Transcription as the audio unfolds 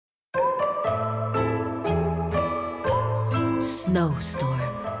Snowstorm.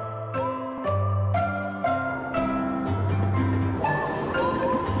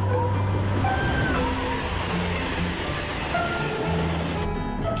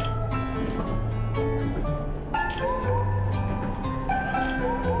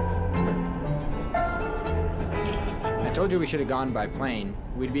 I told you we should have gone by plane.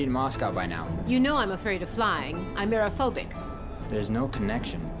 We'd be in Moscow by now. You know I'm afraid of flying. I'm aerophobic. There's no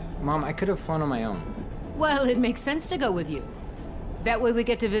connection. Mom, I could have flown on my own. Well, it makes sense to go with you. That way we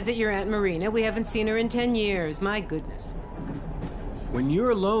get to visit your Aunt Marina. We haven't seen her in 10 years. My goodness. When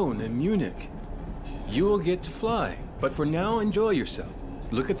you're alone in Munich, you will get to fly. But for now, enjoy yourself.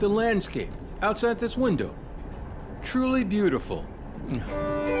 Look at the landscape outside this window. Truly beautiful.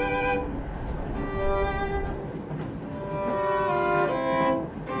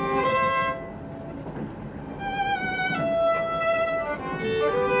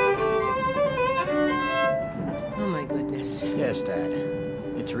 Oh my goodness. Yes, Dad.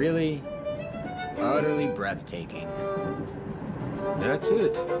 It's really, utterly breathtaking. That's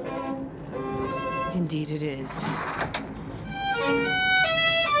it. Indeed it is.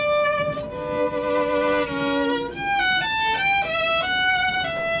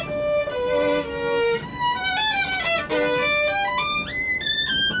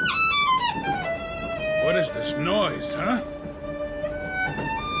 What is this noise, huh?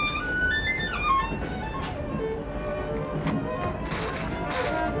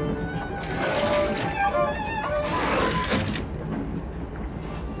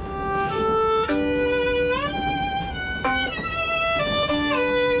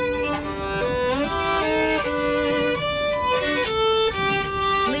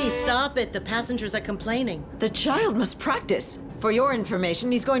 Stop it. The passengers are complaining. The child must practice. For your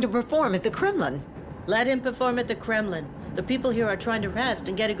information, he's going to perform at the Kremlin. Let him perform at the Kremlin. The people here are trying to rest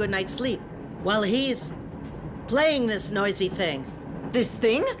and get a good night's sleep, while he's playing this noisy thing. This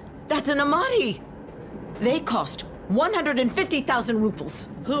thing? That's an Amati. They cost 150,000 rubles.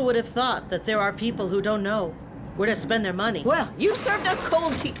 Who would have thought that there are people who don't know where to spend their money? Well, you served us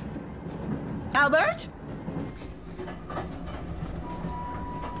cold tea. Albert?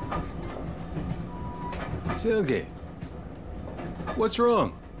 Sergey, what's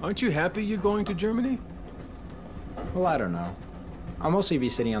wrong? Aren't you happy you're going to Germany? Well, I don't know. I'll mostly be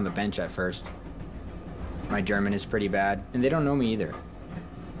sitting on the bench at first. My German is pretty bad, and they don't know me either.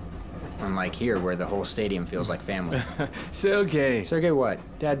 Unlike here, where the whole stadium feels like family. Sergey. Sergey, what?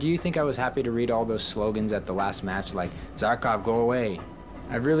 Dad, do you think I was happy to read all those slogans at the last match like, Zarkov, go away?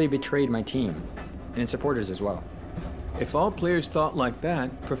 I've really betrayed my team, and its supporters as well. If all players thought like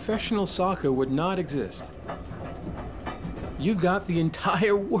that, professional soccer would not exist. You've got the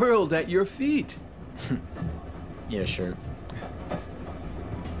entire world at your feet. Yeah, sure.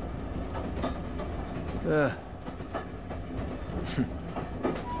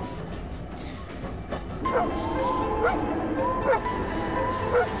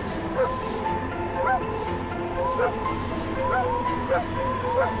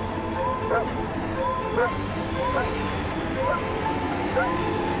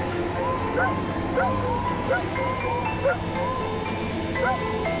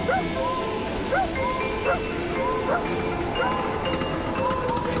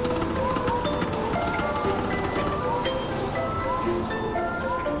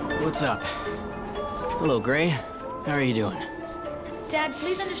 What's up? Hello, Gray. How are you doing? Dad,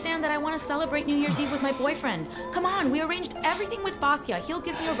 please understand that I want to celebrate New Year's Eve with my boyfriend. Come on, we arranged everything with Vasya. He'll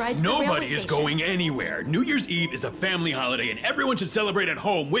give me a ride to the railway Nobody is station. going anywhere. New Year's Eve is a family holiday, and everyone should celebrate at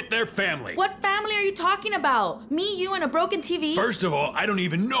home with their family. What family are you talking about? Me, you, and a broken TV? First of all, I don't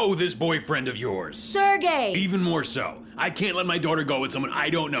even know this boyfriend of yours. Sergey! Even more so. I can't let my daughter go with someone I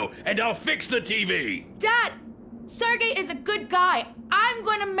don't know, and I'll fix the TV. Dad! Sergey is a good guy. I'm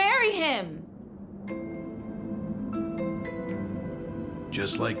going to marry him.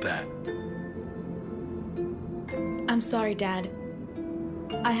 Just like that. I'm sorry, Dad.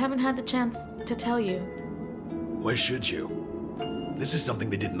 I haven't had the chance to tell you. Why should you? This is something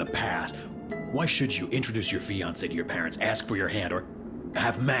they did in the past. Why should you introduce your fiancé to your parents, ask for your hand, or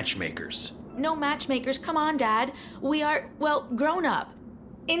have matchmakers? No matchmakers. Come on, Dad. We are, well, grown up.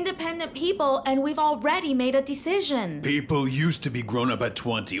 Independent people, and we've already made a decision. People used to be grown up at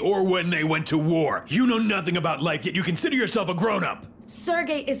 20, or when they went to war. You know nothing about life, yet you consider yourself a grown-up.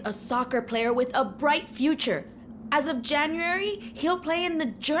 Sergey is a soccer player with a bright future. As of January, he'll play in the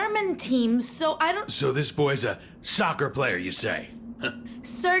German team, so I don't... So this boy's a soccer player, you say?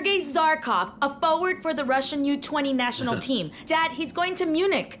 Sergey Zarkov, a forward for the Russian U20 national team. Dad, he's going to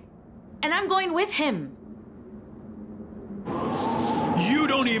Munich, and I'm going with him. You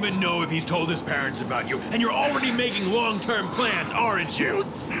don't even know if he's told his parents about you, and you're already making long-term plans, aren't you?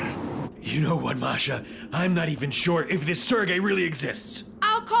 You know what, Masha? I'm not even sure if this Sergei really exists.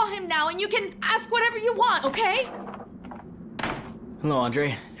 I'll call him now and you can ask whatever you want, okay? Hello,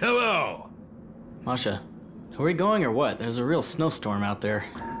 Andre. Hello. Masha, are we going or what? There's a real snowstorm out there.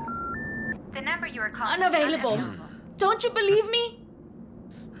 The number you are calling. Unavailable. Don't you believe me?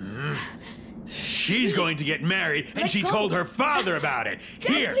 She's going to get married, and she told her father about it.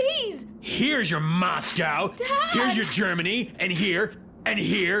 Dad, Here. please. Here's your Moscow. Dad. Here's your Germany, and here,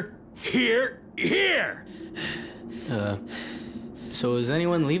 here. So is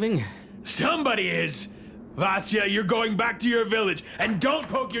anyone leaving? Somebody is. Vasya, you're going back to your village, and don't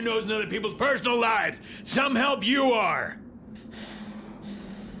poke your nose in other people's personal lives. Some help you are.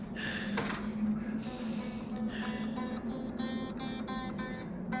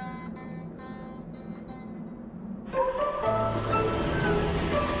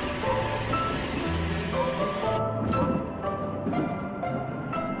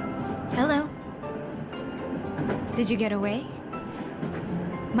 Hello. Did you get away?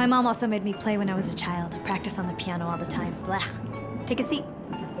 My mom also made me play when I was a child, practice on the piano all the time. Blah. Take a seat.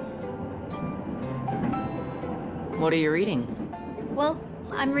 What are you reading? Well,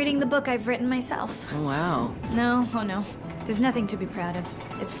 I'm reading the book I've written myself. Oh, wow. No, oh no. There's nothing to be proud of.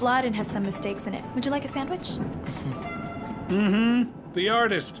 It's flawed and has some mistakes in it. Would you like a sandwich? The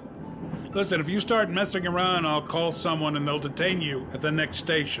artist. Listen, if you start messing around, I'll call someone and they'll detain you at the next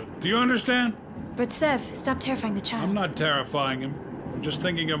station. Do you understand? But Sev, stop terrifying the child. I'm not terrifying him. I'm just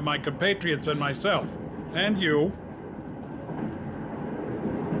thinking of my compatriots and myself. And you.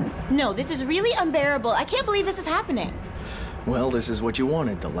 No, this is really unbearable. I can't believe this is happening. Well, this is what you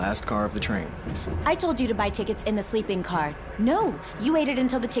wanted, the last car of the train. I told you to buy tickets in the sleeping car. No, you waited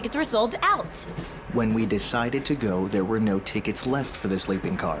until the tickets were sold out. When we decided to go, there were no tickets left for the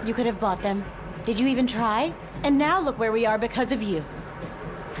sleeping car. You could have bought them. Did you even try? And now look where we are because of you.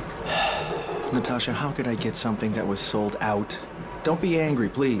 Natasha, how could I get something that was sold out? Don't be angry,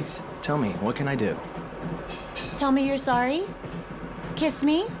 please. Tell me, what can I do? Tell me you're sorry. Kiss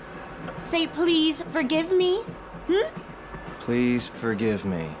me. Say please forgive me. Please forgive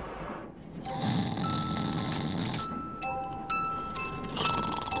me.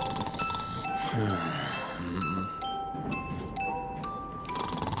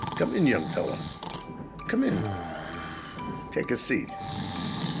 Come in, young fella. Come in. Take a seat.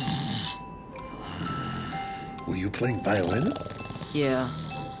 Were you playing violin? Yeah.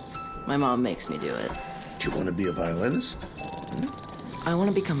 My mom makes me do it. Do you want to be a violinist? I want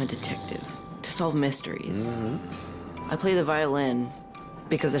to become a detective, to solve mysteries. I play the violin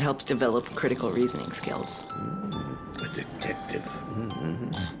because it helps develop critical reasoning skills. A detective.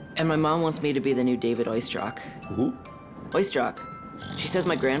 And my mom wants me to be the new David Oistrakh. Who? Oistrakh. She says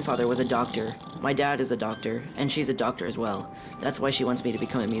my grandfather was a doctor, my dad is a doctor, and she's a doctor as well. That's why she wants me to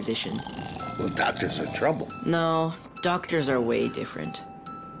become a musician. Well, doctors are trouble. No, doctors are way different.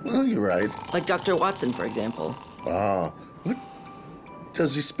 Well, you're right. Like Dr. Watson, for example. Ah, what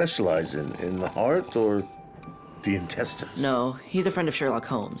does he specialize in? In the heart or the intestines? No, he's a friend of Sherlock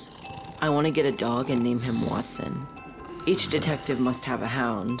Holmes. I want to get a dog and name him Watson. Each detective must have a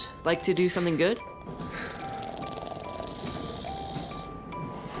hound. Like to do something good?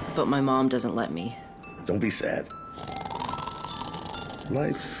 But my mom doesn't let me. Don't be sad.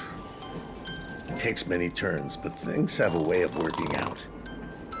 Life takes many turns, but things have a way of working out.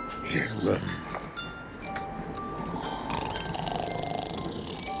 Here, look.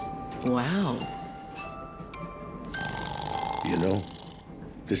 Wow. You know,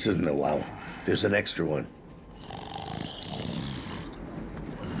 this isn't a wow. There's an extra one.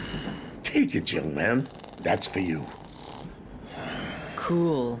 Take it, young man. That's for you.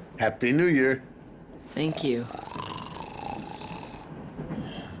 Cool. Happy New Year. Thank you.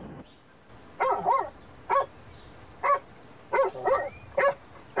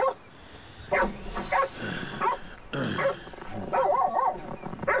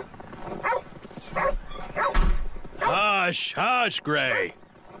 Hush, hush, Gray.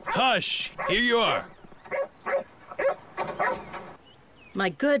 Hush, here you are. My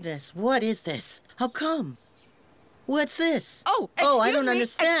goodness, what is this? How come? What's this? Oh, I don't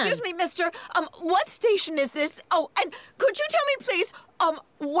understand. Excuse me, mister. What station is this? Oh, and could you tell me, please,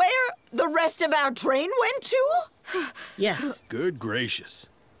 where the rest of our train went to? Yes. Good gracious.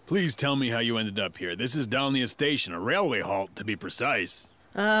 Please tell me how you ended up here. This is Dalnia Station, a railway halt, to be precise.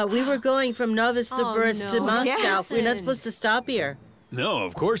 We were going from Novosibirsk to Moscow. Yes. We're not supposed to stop here. No,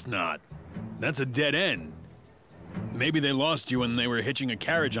 of course not. That's a dead end. Maybe they lost you when they were hitching a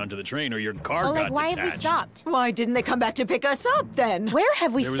carriage onto the train, or your car got why detached. have we stopped? Why didn't they come back to pick us up then? Where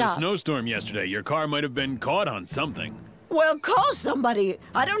have we There was stopped? a snowstorm yesterday. Your car might have been caught on something. Well, call somebody.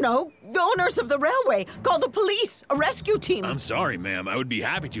 I don't know. The owners of the railway. Call the police, a rescue team. I'm sorry, ma'am. I would be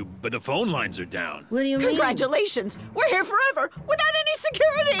happy to, but the phone lines are down. What do you mean? Congratulations. We're here forever without any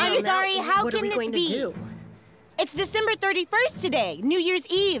security. I'm sorry, how what are can we this going be? to do? It's December 31st today, New Year's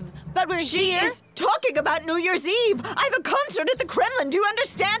Eve, but we're She here. is talking about New Year's Eve. I have a concert at the Kremlin. Do you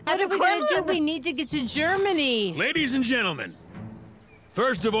understand? What At are the we gonna Kremlin. do? We need to get to Germany. Ladies and gentlemen,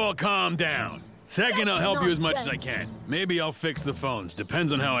 first of all, calm down. Second, I'll help you as much as I can. Maybe I'll fix the phones.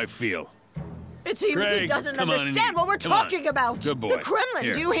 Depends on how I feel. It seems he Greg, doesn't come on understand what we're come on. talking about. Good boy. The Kremlin.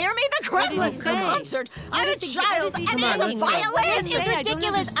 Here. Do you hear me? The What did he Kremlin. say? Concert. I'm a is he- child. what is he And saying? it's a What violin. is he saying? I don't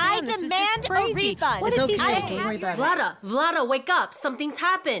ridiculous. I understand. This is just demand a crazy. refund. What It's is he okay. saying? Don't worry about it. Vlada, wake up. Something's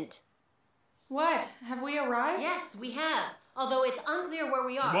happened. What? Have we arrived? Yes, we have. Although it's unclear where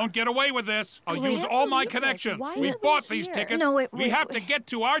we are. You won't get away with this. I'll Wait, use I all my believe this. connections. Why We are we bought these here? tickets. No, wait, we wait, have wait. to get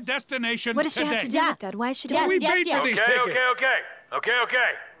to our destination What does she today. have to do with that? Why should Yes, We yes, paid yes. for these Okay, tickets. okay.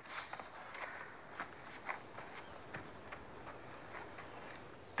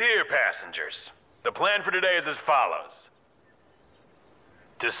 Dear passengers, the plan for today is as follows.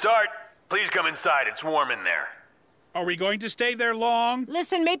 To start, please come inside. It's warm in there. Are we going to stay there long?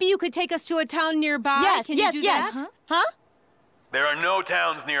 Listen, maybe you could take us to a town nearby. Yes, Can yes, you do yes. that? Huh? There are no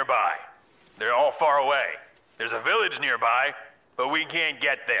towns nearby. They're all far away. There's a village nearby, but we can't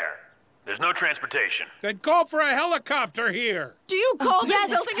get there. There's no transportation. Then call for a helicopter here. Do you call this yes.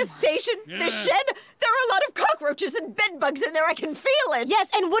 building a station? Yeah. This shed? There are a lot of cockroaches and bed bugs in there. I can feel it. Yes,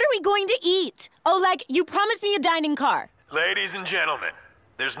 and what are we going to eat? Oh, like, you promised me a dining car. Ladies and gentlemen,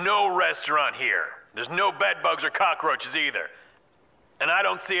 there's no restaurant here. There's no bed bugs or cockroaches either. And I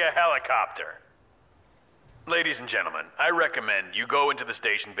don't see a helicopter. Ladies and gentlemen, I recommend you go into the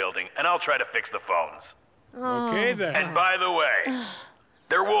station building and I'll try to fix the phones. Okay, then. And by the way,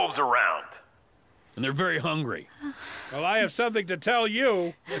 there are wolves around. And they're very hungry. Well, I have something to tell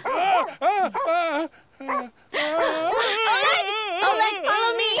you. Oleg,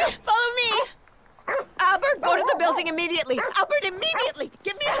 follow me! Follow me! Albert, go to the building immediately. Albert, immediately.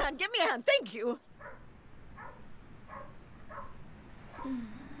 Give me a hand. Give me a hand. Thank you.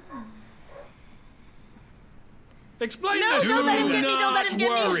 Explain No, this. don't let him Do get me, don't let him get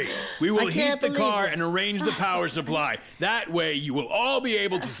me. not worry. We will I heat can't the believe car this. and arrange the power supply. That way, you will all be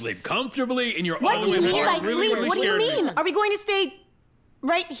able to sleep comfortably in your What own do you mean by apartment. sleep? What do you scared me. mean? Are we going to stay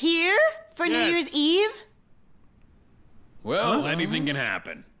right here for New Yes. Year's Eve? Well, anything can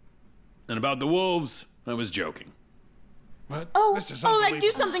happen. And about the wolves, I was joking. What? Oh, This is Oleg, do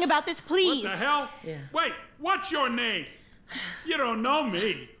unbelievable. something about this, please. What the hell? Yeah. Wait, what's your name? You don't know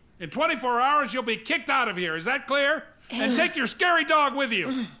me. In 24 hours, you'll be kicked out of here. Is that clear? And take your scary dog with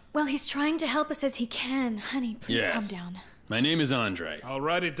you. Well, he's trying to help us as he can. Honey, please Yes. calm down. My name is Andre. I'll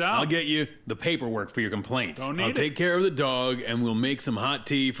write it down. I'll get you the paperwork for your complaint. Don't need I'll it. take care of the dog, and we'll make some hot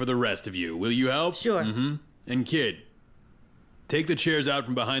tea for the rest of you. Will you help? Sure. Mm-hmm. And kid, take the chairs out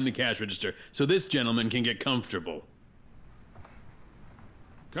from behind the cash register so this gentleman can get comfortable.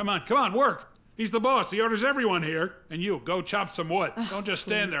 Come on, work. He's the boss. He orders everyone here. And you, go chop some wood. Don't just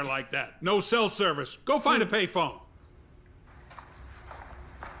stand there like that. No cell service. Go find a payphone.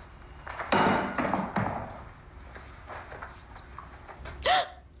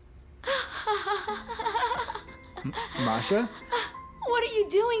 Masha? What are you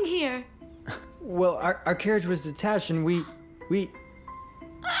doing here? Well, our carriage was detached and we...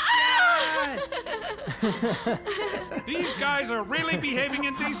 These guys are really behaving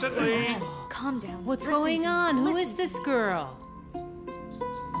indecently. Calm down. What's Listen going to on? me. Who is this girl?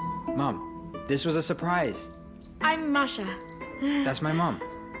 Mom, this was a surprise. I'm Masha. That's my mom.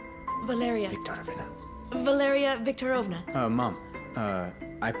 Valeria. Viktorovna. Valeria Viktorovna. Mom,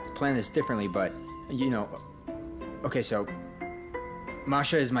 I planned this differently, but, you know... Okay, so...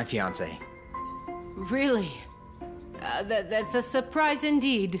 Masha is my fiancée. Really? That's a surprise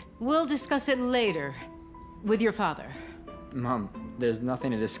indeed. We'll discuss it later. With your father. Mom, there's nothing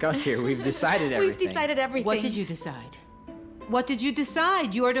to discuss here. We've decided everything. We've decided everything. What did you decide? What did you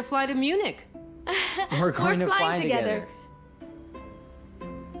decide? You are to fly to Munich. We're going to fly flying together.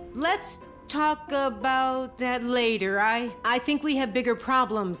 Let's talk about that later. I think we have bigger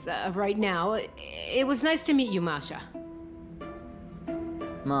problems right now. It was nice to meet you, Masha.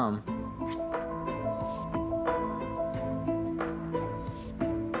 Mom.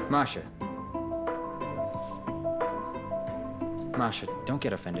 Masha. Masha, don't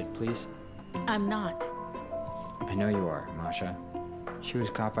get offended, please. I'm not. I know you are, Masha. She was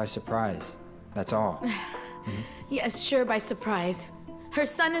caught by surprise. That's all. Yes, sure, by surprise. Her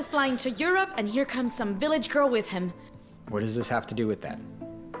son is flying to Europe, and here comes some village girl with him. What does this have to do with that?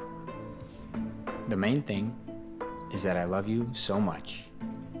 The main thing is that I love you so much.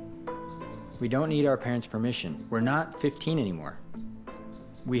 We don't need our parents' permission. We're not 15 anymore.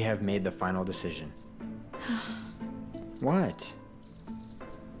 We have made the final decision. What?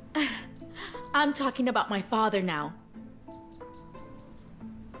 I'm talking about my father now.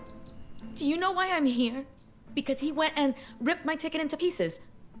 Do you know why I'm here? Because he went and ripped my ticket into pieces.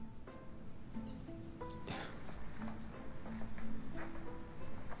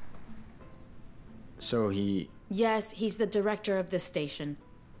 So he... Yes, he's the director of this station.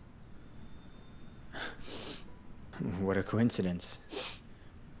 What a coincidence.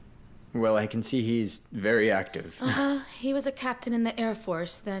 Well, I can see he's very active. He was a captain in the Air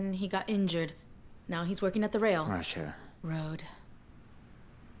Force, then he got injured. Now he's working at the rail. Masha, Road.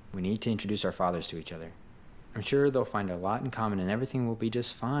 we need to introduce our fathers to each other. I'm sure they'll find a lot in common and everything will be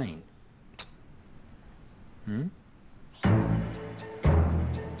just fine. Hmm?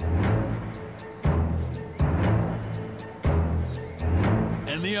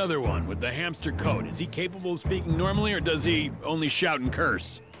 And the other one, with the hamster coat, is he capable of speaking normally, or does he only shout and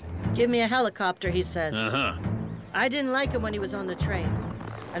curse? Give me a helicopter, he says. Uh-huh. I didn't like him when he was on the train.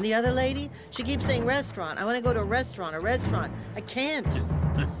 And the other lady, she keeps saying restaurant. I want to go to a restaurant, I can't.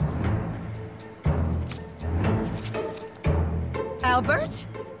 Albert?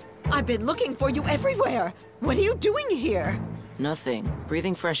 I've been looking for you everywhere. What are you doing here? Nothing.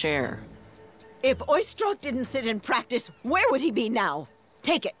 Breathing fresh air. If Oistrakh didn't sit and practice, where would he be now?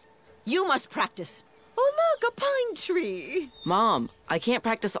 Take it. You must practice. Oh, look, a pine tree. Mom, I can't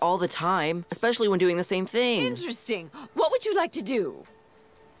practice all the time, especially when doing the same thing. Interesting. What would you like to do?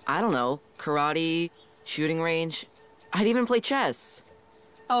 I don't know. Karate, shooting range. I'd even play chess.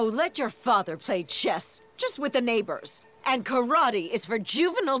 Oh, let your father play chess, just with the neighbors. And karate is for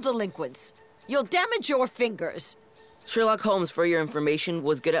juvenile delinquents. You'll damage your fingers. Sherlock Holmes, for your information,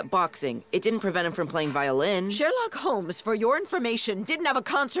 was good at boxing. It didn't prevent him from playing violin. Sherlock Holmes, for your information, didn't have a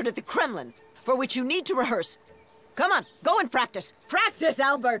concert at the Kremlin, for which you need to rehearse. Come on, go and practice. Practice,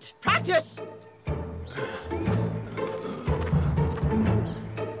 Albert. Practice!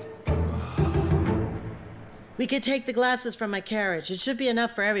 We could take the glasses from my carriage. It should be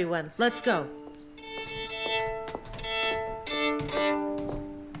enough for everyone. Let's go.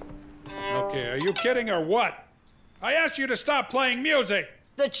 Okay, are you kidding or what? I asked you to stop playing music.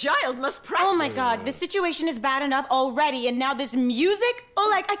 The child must practice. Oh my god, the situation is bad enough already, and now this music?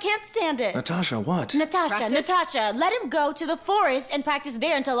 Oleg, I can't stand it. Natasha, what? Natasha, let him go to the forest and practice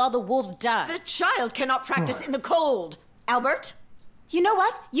there until all the wolves die. The child cannot practice in the cold. Albert? You know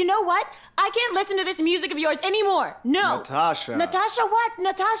what? I can't listen to this music of yours anymore. No. Natasha. Natasha what?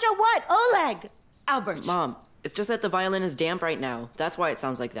 Natasha what? Oleg. Albert. Mom, it's just that the violin is damp right now. That's why it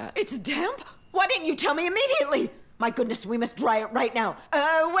sounds like that. It's damp? Why didn't you tell me immediately? My goodness, we must dry it right now.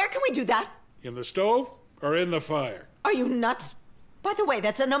 Where can we do that? In the stove or in the fire? Are you nuts? By the way,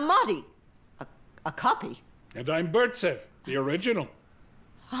 that's an Amati. A copy. And I'm Burtsev, the original.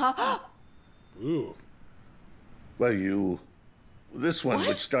 Ooh. Well, this one, What?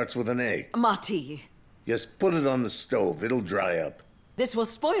 which starts with an A. Amati. Yes, put it on the stove. It'll dry up. This will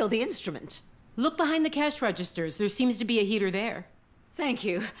spoil the instrument. Look behind the cash registers. There seems to be a heater there. Thank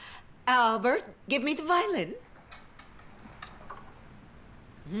you. Albert, give me the violin.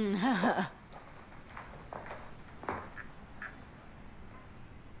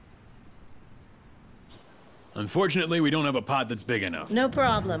 Unfortunately, we don't have a pot that's big enough. No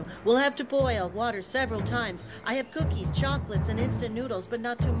problem. We'll have to boil water several times. I have cookies, chocolates, and instant noodles, but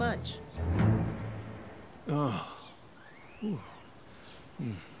not too much. Oh.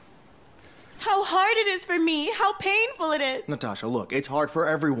 How hard it is for me. How painful it is. Natasha, look, it's hard for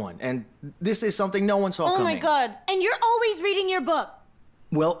everyone, and this is something no one saw Oh coming. my god. And you're always reading your book.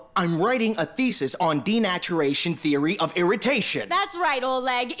 Well, I'm writing a thesis on denaturation theory of irritation. That's right,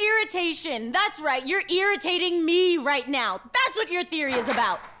 Oleg. Irritation. That's right. You're irritating me right now. That's what your theory is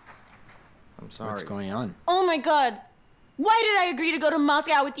about. I'm sorry. What's going on? Oh my god. Why did I agree to go to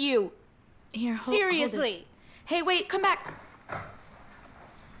Moscow with you? Here, Seriously. hold this. Hey, wait, come back.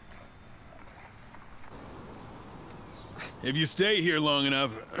 If you stay here long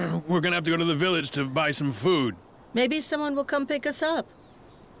enough, we're gonna have to go to the village to buy some food. Maybe someone will come pick us up.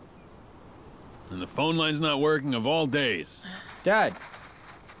 And the phone line's not working of all days. Dad!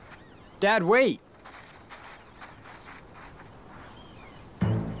 Dad, wait!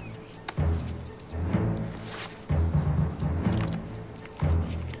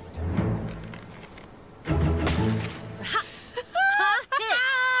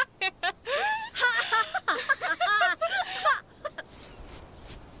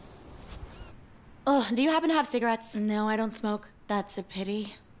 Do you happen to have cigarettes? No, I don't smoke. That's a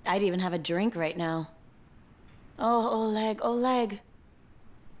pity. I'd even have a drink right now. Oh, Oleg, Oleg.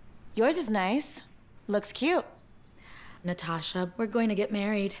 Yours is nice. Looks cute. Natasha, we're going to get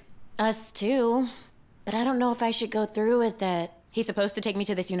married. Us too. But I don't know if I should go through with it. He's supposed to take me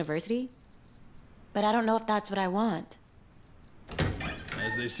to this university, but I don't know if that's what I want.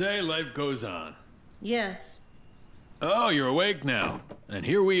 As they say, life goes on. Yes. Oh, you're awake now. And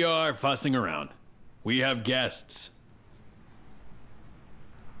here we are fussing around. We have guests.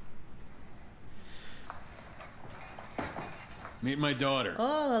 Meet my daughter.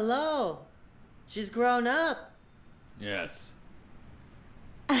 Oh, hello. She's grown up. Yes.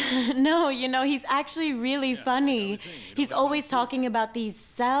 No, you know, he's actually really funny. He's always talking about these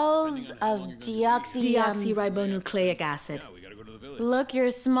cells of Deoxyribonucleic acid. Look, you're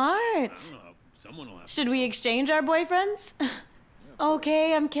smart. Should we exchange our boyfriends?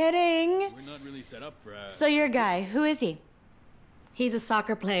 Okay, I'm kidding. We're not really set up for So your guy, who is he? He's a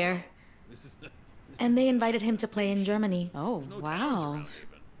soccer player. And they invited him to play in Germany. Oh, wow.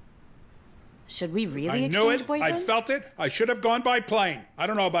 Should we really I exchange knew it. boyfriends? I felt it. I should have gone by plane. I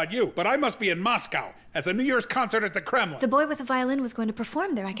don't know about you, but I must be in Moscow at the New Year's concert at the Kremlin. The boy with the violin was going to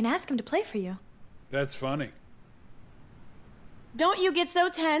perform there. I can ask him to play for you. That's funny. Don't you get so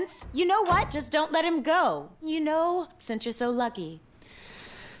tense. You know what? Just don't let him go. You know, since you're so lucky.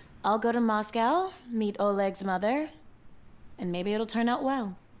 I'll go to Moscow, meet Oleg's mother, and maybe it'll turn out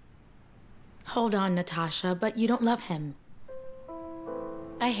well. Hold on, Natasha, but you don't love him.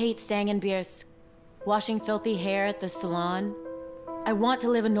 I hate staying in Biersk, washing filthy hair at the salon. I want to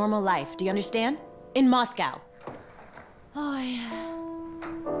live a normal life, do you understand? In Moscow. Oh, yeah.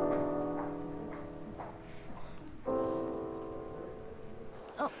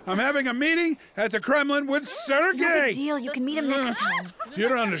 I'm having a meeting at the Kremlin with Sergei. No big deal. You can meet him next time. You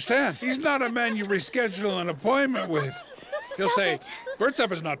don't understand. He's not a man you reschedule an appointment with. He'll say,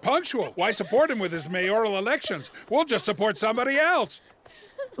 Burtsev is not punctual. Why support him with his mayoral elections? We'll just support somebody else.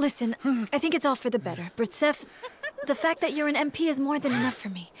 Listen, I think it's all for the better. Brutsev, the fact that you're an MP is more than enough for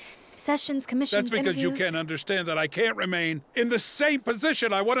me. Sessions, commissions, That's because interviews. you can't understand that I can't remain in the same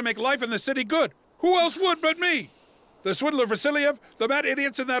position. I want to make life in the city good. Who else would but me? The swindler Vasiliev, the mad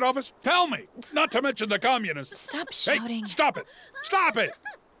idiots in that office? Tell me, not to mention the communists. Stop shouting. Hey, stop it. Stop it.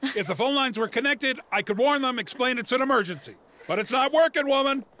 If the phone lines were connected, I could warn them, explain it's an emergency. But it's not working,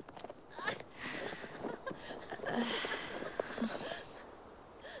 woman.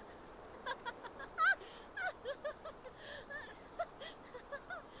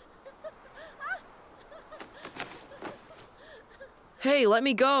 Hey, let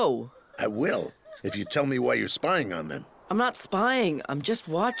me go. I will, if you tell me why you're spying on them. I'm not spying. I'm just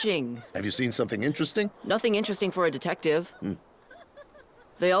watching. Have you seen something interesting? Nothing interesting for a detective.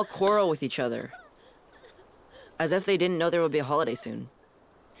 They all quarrel with each other. As if they didn't know there would be a holiday soon.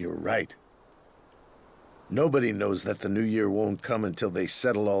 You're right. Nobody knows that the new year won't come until they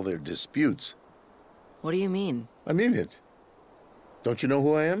settle all their disputes. What do you mean? I mean it. Don't you know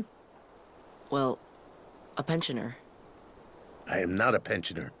who I am? Well, a pensioner. I am not a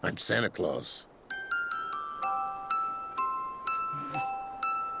pensioner. I'm Santa Claus.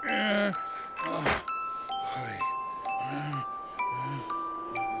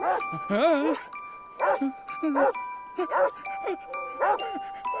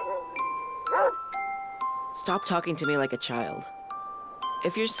 Stop talking to me like a child.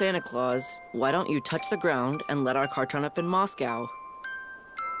 If you're Santa Claus, why don't you touch the ground and let our car turn up in Moscow?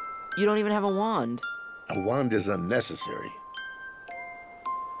 You don't even have a wand. A wand is unnecessary.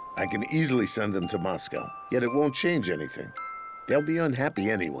 I can easily send them to Moscow, yet it won't change anything. They'll be unhappy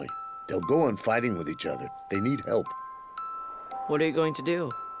anyway. They'll go on fighting with each other. They need help. What are you going to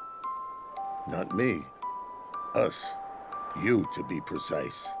do? Not me. Us. You, to be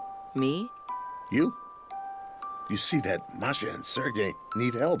precise. Me? You? You see that Masha and Sergei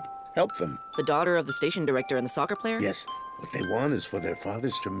need help. Help them. The daughter of the station director and the soccer player? Yes. What they want is for their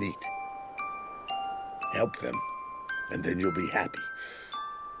fathers to meet. Help them, and then you'll be happy.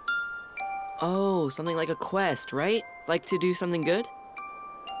 Oh, something like a quest, right? Like to do something good?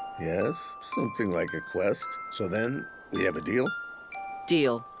 Yes, something like a quest. So then, we have a deal?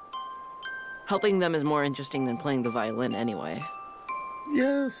 Deal. Helping them is more interesting than playing the violin anyway.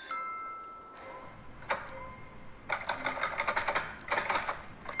 Yes.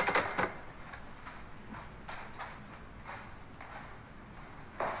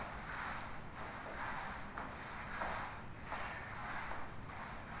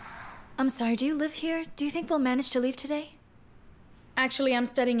 I'm sorry, do you live here? Do you think we'll manage to leave today? Actually, I'm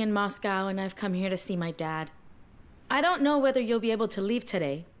studying in Moscow and I've come here to see my dad. I don't know whether you'll be able to leave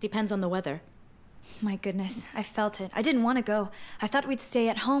today. Depends on the weather. My goodness, I felt it. I didn't want to go. I thought we'd stay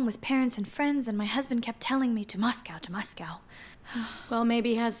at home with parents and friends, and my husband kept telling me to Moscow, to Moscow. Well, maybe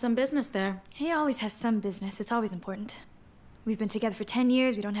he has some business there. He always has some business. It's always important. We've been together for 10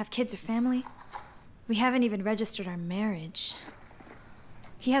 years. We don't have kids or family. We haven't even registered our marriage.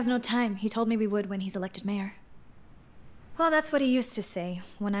 He has no time. He told me we would when he's elected mayor. Well, that's what he used to say.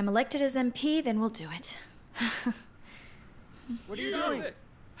 When I'm elected as MP, then we'll do it. What are you doing?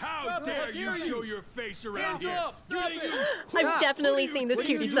 How dare you show your face around here? I've definitely seen this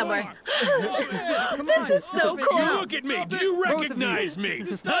cutie somewhere. This is so cool. Look at me. Do you recognize me?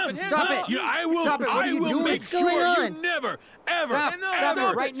 Stop it. Yeah, I will. Stop it. What are you doing? Make What's sure going you on? never, ever, Stop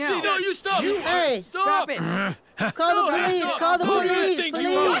ever it right now. See, no, you stop. Hey, Stop it. call the police. Call the Who do you police. think you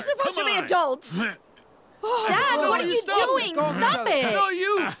Police. are? We're supposed to be Come on. adults. Dad, what are you doing? Stop it! No,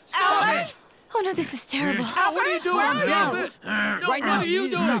 you. Stop it. Oh no, this is terrible. What are you doing? Stop it. Right What now. are you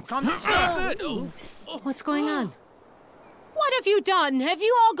doing? Stop it. What's going on? What have you done? Have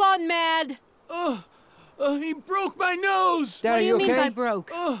you all gone mad? He broke my nose. What do you mean by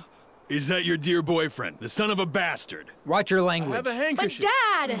broke? Is that your dear boyfriend, the son of a bastard? Watch your I language. have a But handkerchief.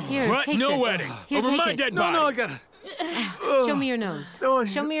 Dad! Here, What? take No this. wedding. Here, Over take my it. dead No, body. I got it. Show me your nose. No,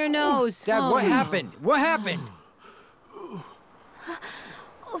 Show me your nose. Dad, Oh. what happened? What happened?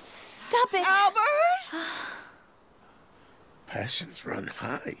 Oh, stop it. Albert! Passions run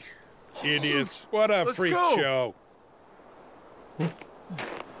high. Idiots. What a Let's freak go. show.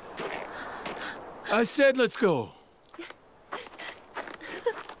 I said let's go.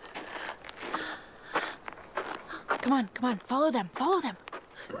 Come on, follow them.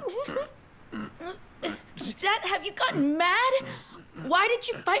 Dad, have you gotten mad? Why did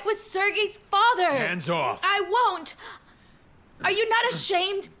you fight with Sergei's father? Hands off. I won't. Are you not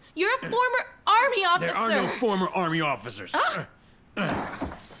ashamed? You're a former army officer. There are no former army officers.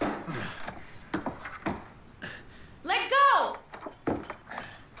 Let go!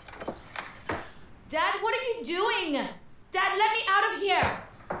 Dad, what are you doing? Dad, let me out of here!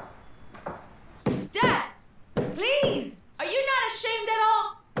 Dad! Please! Are you not ashamed at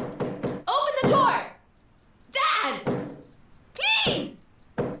all? Open the door! Dad! Please!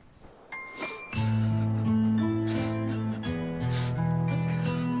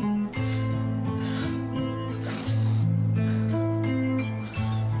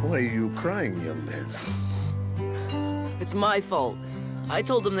 Why are you crying, young man? It's my fault. I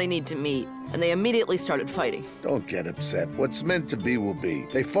told them they need to meet, and they immediately started fighting. Don't get upset. What's meant to be will be.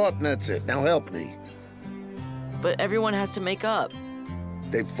 They fought and that's it. Now help me. But everyone has to make up.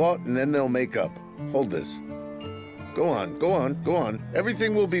 They fought and then they'll make up. Hold this. Go on, go on, go on.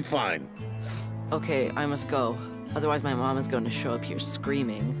 Everything will be fine. Okay, I must go. Otherwise my mom is going to show up here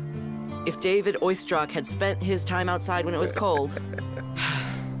screaming. If David Oistrakh had spent his time outside when it was cold...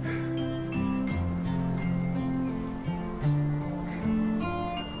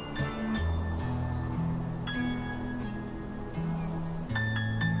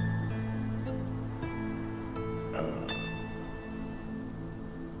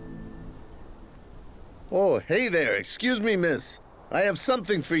 Oh, hey there. Excuse me, miss. I have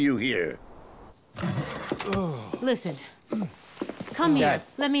something for you here. Listen. Come here. Dad.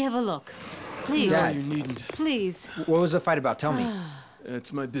 Let me have a look. Please. Dad. You needn't. Please. What was the fight about? Tell me.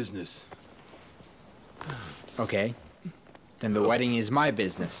 It's my business. Okay. Then the wedding is my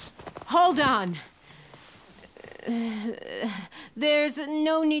business. Hold on. There's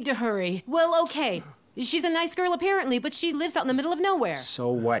no need to hurry. Well, okay. She's a nice girl apparently, but she lives out in the middle of nowhere. So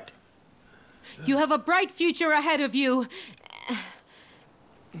what? You have a bright future ahead of you.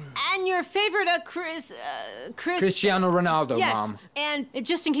 And your favorite, Chris... Cristiano Ronaldo, yes. Mom. And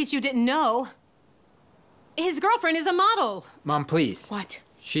just in case you didn't know, his girlfriend is a model. Mom, please. What?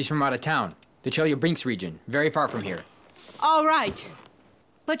 She's from out of town. The Chelyabinsk region. Very far from here. All right.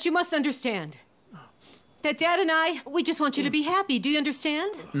 But you must understand that Dad and we just want you to be happy. Do you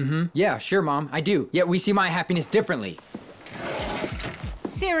understand? Mm-hmm. Yeah, sure, Mom. I do. Yet we see my happiness differently.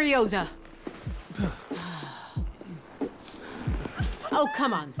 Serioza. Oh,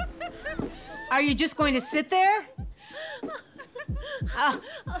 come on. Are you just going to sit there? Oh,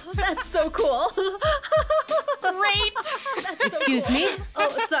 that's so cool. Great! Excuse me?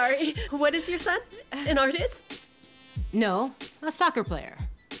 Oh, sorry. What is your son? An artist? No, a soccer player.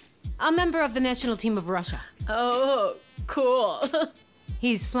 A member of the national team of Russia. Oh, cool.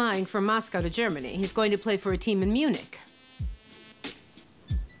 He's flying from Moscow to Germany. He's going to play for a team in Munich.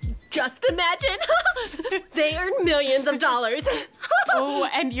 Just imagine. They earn millions of dollars. Oh,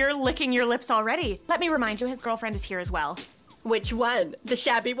 and you're licking your lips already. Let me remind you, his girlfriend is here as well. Which one? The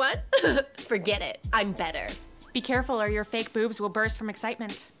shabby one? Forget it. I'm better. Be careful or your fake boobs will burst from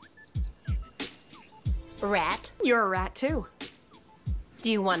excitement. Rat. You're a rat, too.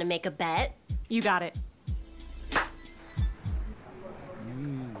 Do you want to make a bet? You got it.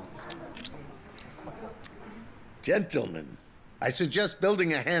 Gentlemen, I suggest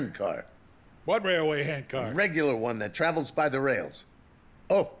building a handcar. What railway handcar? A regular one that travels by the rails.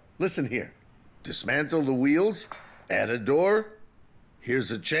 Oh, listen here. Dismantle the wheels, add a door, here's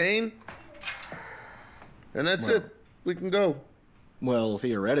a chain, and that's it. We can go. Well,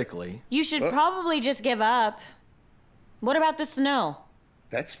 theoretically. You should probably just give up. What about the snow?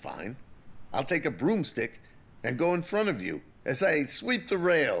 That's fine. I'll take a broomstick and go in front of you as I sweep the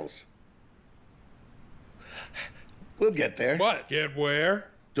rails. We'll get there. What? Get where?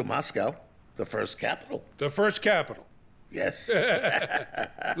 To Moscow, the first capital. The first capital. Yes.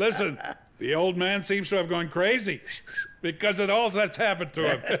 Listen, the old man seems to have gone crazy because of all that's happened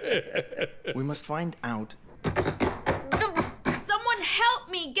to him. We must find out. Someone help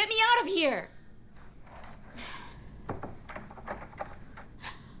me! Get me out of here!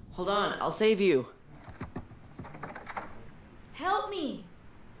 Hold on, I'll save you. Help me!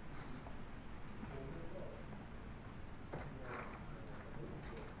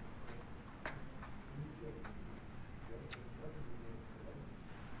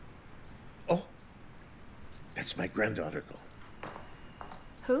 Oh, that's my granddaughter girl.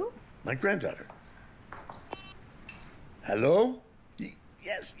 Who? My granddaughter. Hello?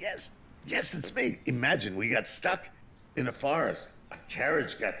 Yes, it's me. Imagine we got stuck in a forest. A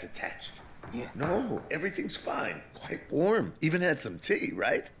carriage got detached. Yeah. No, everything's fine. Quite warm. Even had some tea,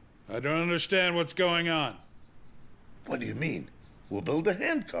 right? I don't understand what's going on. What do you mean? We'll build a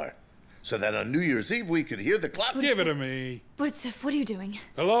handcar so that on New Year's Eve we could hear the clock. Give it to me. Boritsev, what are you doing?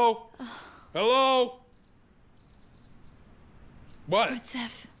 Hello? Hello? What?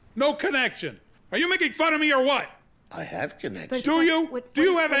 Boritsev. No connection. Are you making fun of me or what? I have connection. Do you? Do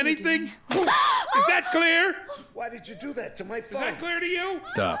you have anything? Is that clear? Why did you do that to my phone? Is that clear to you?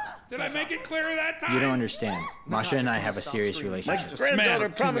 Stop. Did I make it clear that time? You don't understand. Masha and I have a serious My relationship. granddaughter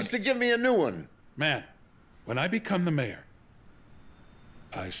promised to give me a new one. Man, when I become the mayor,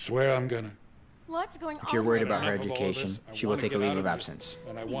 I swear I'm gonna. What's going on? If you're worried about her Enough of all education, this. I she will wanna take a get leave out of of absence.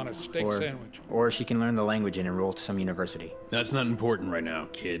 And I want a steak sandwich. Or she can learn the language and enroll to some university. That's not important right now,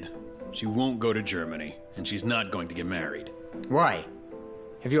 kid. She won't go to Germany, and she's not going to get married. Why?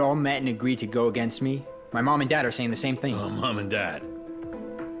 Have you all met and agreed to go against me? My mom and dad are saying the same thing. Oh, mom and dad.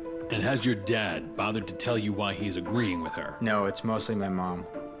 And has your dad bothered to tell you why he's agreeing with her? No, it's mostly my mom.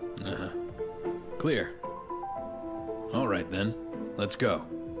 Uh-huh. Clear. All right, then. Let's go.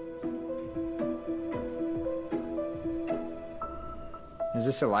 Is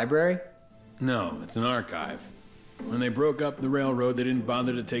this a library? No, it's an archive. When they broke up the railroad, they didn't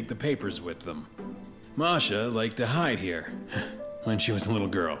bother to take the papers with them. Masha liked to hide here when she was a little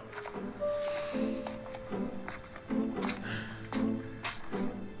girl.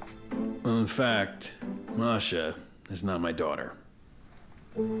 Well, in fact, Masha is not my daughter.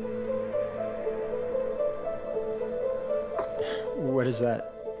 What does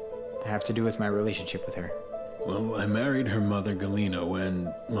that have to do with my relationship with her? Well, I married her mother, Galina,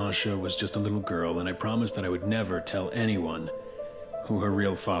 when Masha was just a little girl, and I promised that I would never tell anyone who her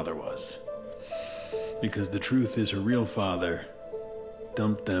real father was. Because the truth is, her real father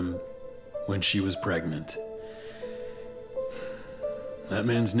dumped them when she was pregnant. That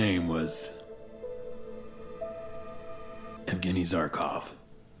man's name was Evgeny Zarkov.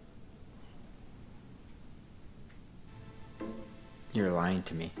 You're lying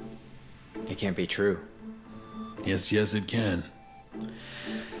to me. It can't be true. Yes, it can.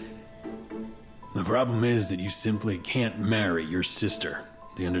 The problem is that you simply can't marry your sister.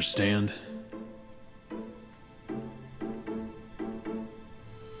 Do you understand?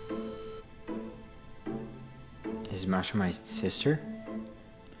 Is Masha my sister?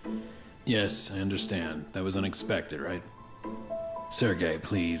 Yes, I understand. That was unexpected, right? Sergei,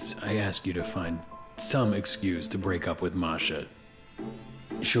 please, I ask you to find some excuse to break up with Masha.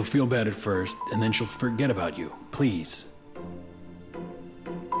 She'll feel bad at first, and then she'll forget about you. Please.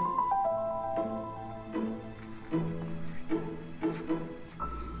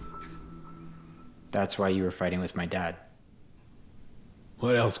 That's why you were fighting with my dad.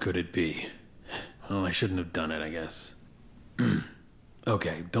 What else could it be? Well, I shouldn't have done it, I guess.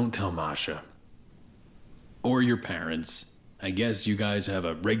 Okay, don't tell Masha. Or your parents. I guess you guys have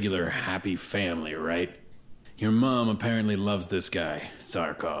a regular happy family, right? Your mom apparently loves this guy,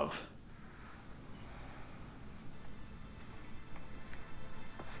 Zarkov.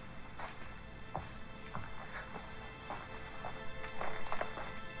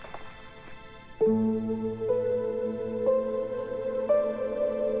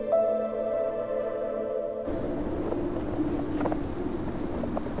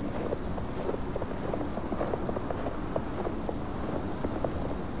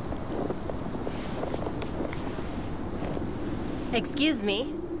 Excuse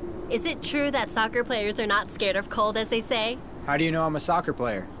me. Is it true that soccer players are not scared of cold, as they say? How do you know I'm a soccer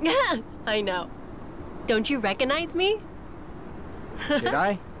player? I know. Don't you recognize me? Should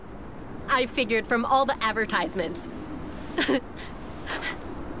I? I figured from all the advertisements.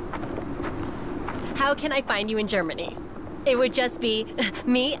 How can I find you in Germany? It would just be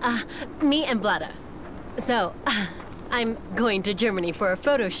me and Blada. So, I'm going to Germany for a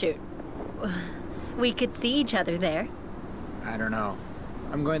photo shoot. We could see each other there. I don't know.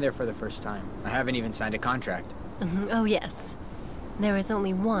 I'm going there for the first time. I haven't even signed a contract. Oh, yes. There is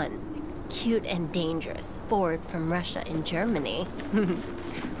only one cute and dangerous forward from Russia in Germany.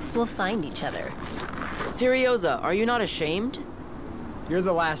 We'll find each other. Serioza, are you not ashamed? You're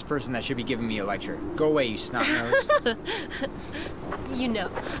the last person that should be giving me a lecture. Go away, you snot-nose. You know,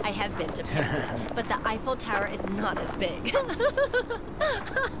 I have been to Paris, but the Eiffel Tower is not as big.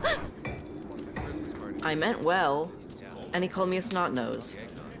 I meant well. And he called me a snot-nose.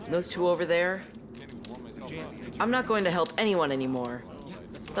 Those two over there? I'm not going to help anyone anymore.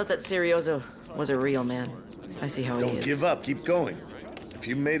 Thought that Serioza was a real man. I see how he is. Don't give up. Keep going. If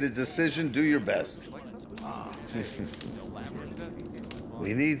you made a decision, do your best.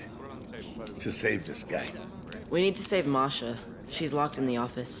 We need to save this guy. We need to save Masha. She's locked in the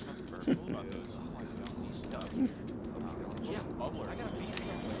office.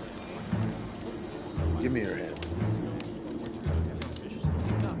 Give me your hand.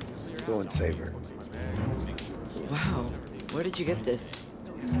 Go and save her. Wow, where did you get this?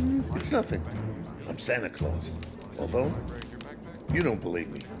 It's nothing. I'm Santa Claus. Although, you don't believe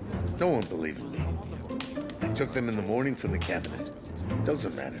me. No one believed in me. I took them in the morning from the cabinet.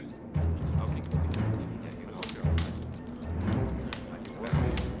 Doesn't matter.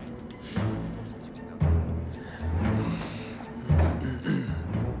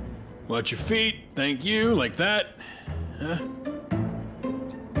 Watch your feet. Thank you. Like that. Huh?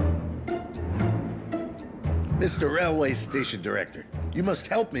 Mr. Railway Station Director, you must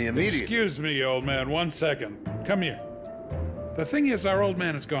help me immediately. Excuse me, old man, 1 second. Come here. The thing is, our old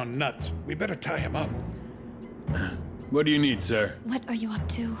man has gone nuts. We better tie him up. What do you need, sir? What are you up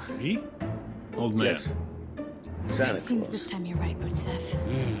to? Me? Old man. Yes. Santa It seems Claus. this time you're right, Rusev.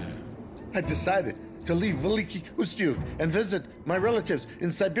 I decided to leave Veliki Ustyug and visit my relatives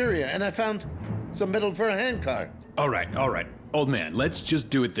in Siberia, and I found some metal for a handcar. All right. Old man, let's just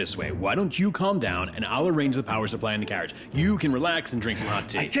do it this way. Why don't you calm down and I'll arrange the power supply in the carriage. You can relax and drink some hot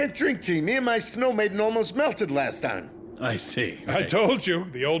tea. I can't drink tea. Me and my snow maiden almost melted last time. I see. I Okay. told you,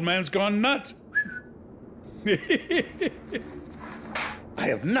 the old man's gone nuts. I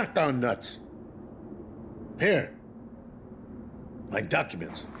have not gone nuts. Here. My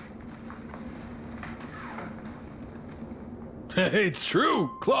documents. It's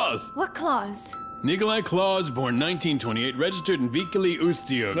true. Claus. What clause? Nikolai Claus, born 1928, registered in Vikili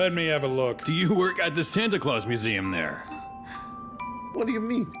Ustyug. Let me have a look. Do you work at the Santa Claus Museum there? What do you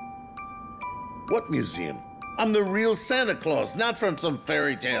mean? What museum? I'm the real Santa Claus, not from some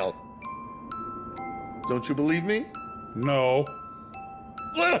fairy tale. Don't you believe me? No.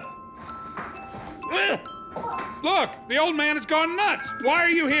 Look, the old man has gone nuts. Why are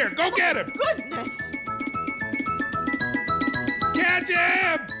you here? Go get him. Goodness! Catch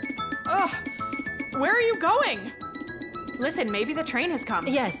him! Ugh. Where are you going? Listen, maybe the train has come.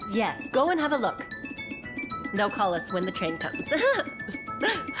 Yes. Go and have a look. They'll call us when the train comes.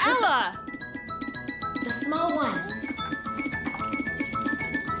 Ella! The small one.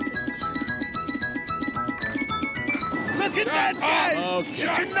 Look at that guy! Okay.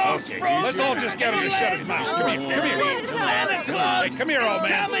 It's your nose frozen! Let's all just get him to shut his mouth. Come here. Santa Claus! Hey, come here, old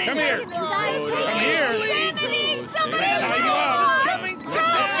man. Come here. Come here. Tie you up.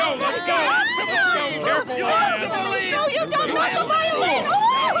 Let's go. Careful, old man. No, you don't want the violin!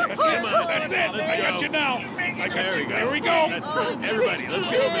 That's it. I got you now. I got you. Here we go. Everybody, let's go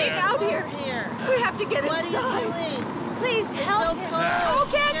Freezing there. out here. We have to get inside. Please help him. Oh,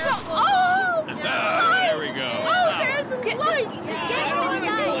 cancel! Oh! There we go. Oh, there's a light. Just get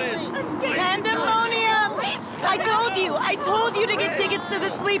inside. Let's get Pandemonium! I told you to get tickets to the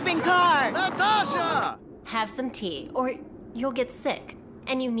sleeping car. Natasha! Have some tea, or you'll get sick,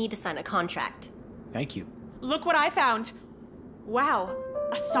 and you need to sign a contract. Thank you. Look what I found. Wow,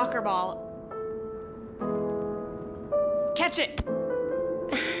 a soccer ball. Catch it.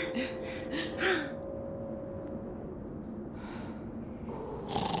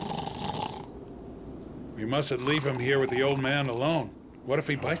 We mustn't leave him here with the old man alone. What if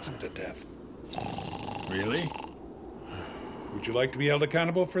he bites him to death? Really? Would you like to be held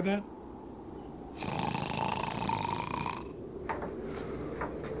accountable for that?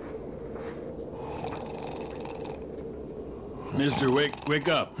 Mister, wake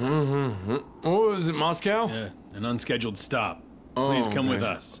up. Oh, is it Moscow? Yeah, an unscheduled stop. Please come with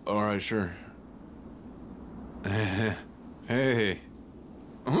us. All right, sure. Hey.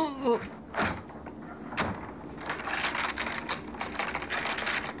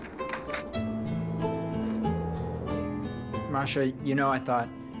 Masha, you know, I thought,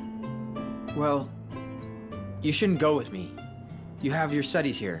 well, you shouldn't go with me. You have your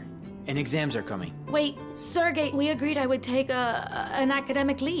studies here, and exams are coming. Wait, Sergey, we agreed I would take an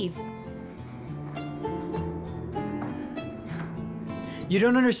academic leave. You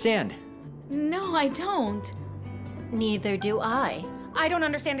don't understand. No, I don't. Neither do I. I don't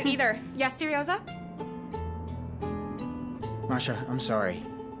understand it either. Yes, Serioza? Masha, I'm sorry.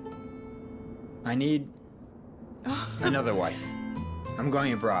 I need another wife. I'm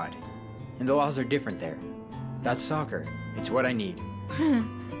going abroad, and the laws are different there. That's soccer. It's what I need.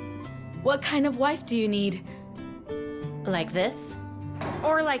 What kind of wife do you need? Like this?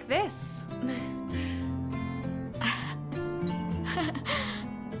 Or like this?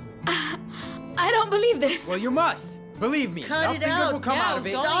 I don't believe this. Well, you must. Believe me. Cut it Nothing out. good will come Now, out of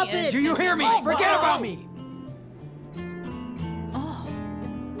it. stop it. Do you hear me? Forget about me.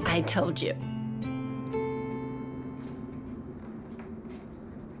 I told you.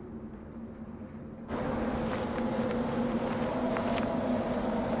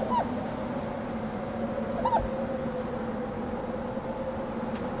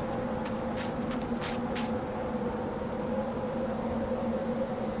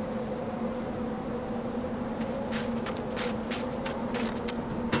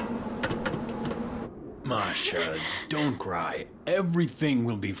 Masha, don't cry. Everything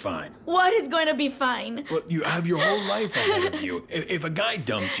will be fine. What is going to be fine? Well, you have your whole life ahead of you. If a guy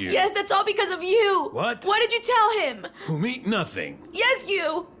dumped you... Yes, that's all because of you. What? What did you tell him? Who, me? Nothing. Yes,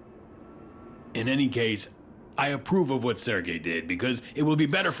 you. In any case, I approve of what Sergey did because it will be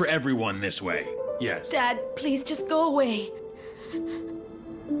better for everyone this way. Yes. Dad, please just go away.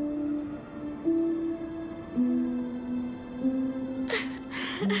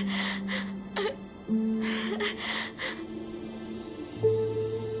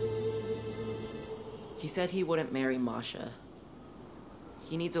 He said he wouldn't marry Masha.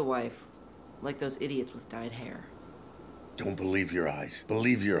 He needs a wife, like those idiots with dyed hair. Don't believe your eyes.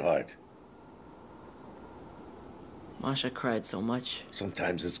 Believe your heart. Masha cried so much.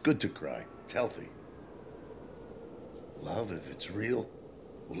 Sometimes it's good to cry. It's healthy. Love, if it's real,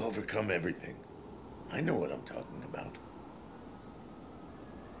 will overcome everything. I know what I'm talking about.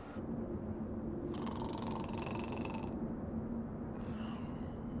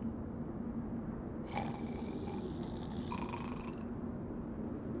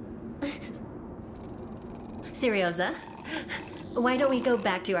 Serioza, why don't we go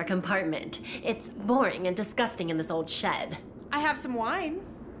back to our compartment? It's boring and disgusting in this old shed. I have some wine.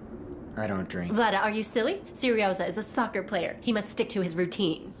 I don't drink. Vlada, are you silly? Serioza is a soccer player. He must stick to his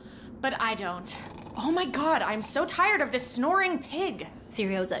routine. But I don't. Oh my god, I'm so tired of this snoring pig.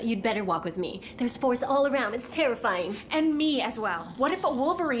 Serioza, you'd better walk with me. There's force all around. It's terrifying. And me as well. What if a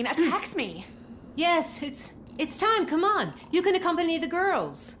wolverine attacks me? Yes, it's time. Come on. You can accompany the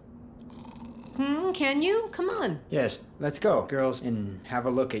girls. Can you? Come on. Yes, let's go, girls, and have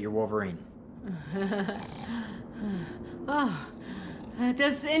a look at your Wolverine.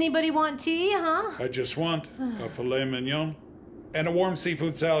 Does anybody want tea, huh? I just want a filet mignon and a warm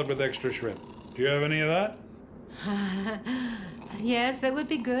seafood salad with extra shrimp. Do you have any of that? Yes, that would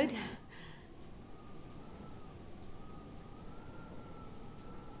be good.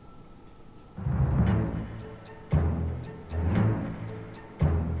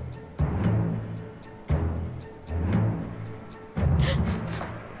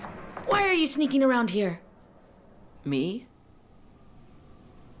 Why are you sneaking around here? Me?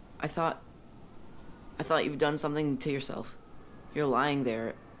 I thought you've done something to yourself. You're lying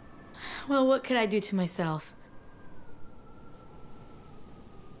there. Well, what could I do to myself?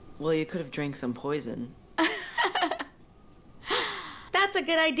 Well, you could have drank some poison. That's a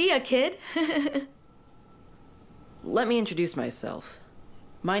good idea, kid. Let me introduce myself.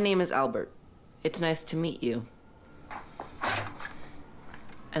 My name is Albert. It's nice to meet you.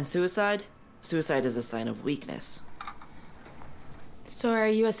 And suicide? Suicide is a sign of weakness. So are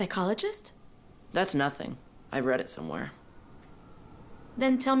you a psychologist? That's nothing. I've read it somewhere.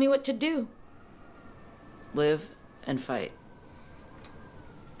 Then tell me what to do. Live and fight.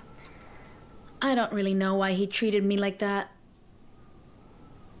 I don't really know why he treated me like that.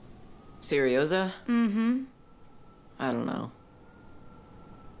 Serioza? Mm-hmm. I don't know.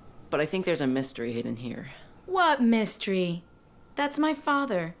 But I think there's a mystery hidden here. What mystery? That's my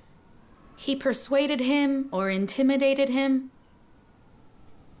father. He persuaded him or intimidated him.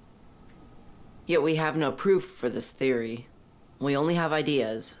 Yet we have no proof for this theory. We only have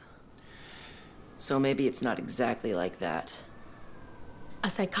ideas. So maybe it's not exactly like that. A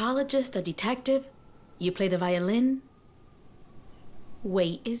psychologist, a detective? You play the violin?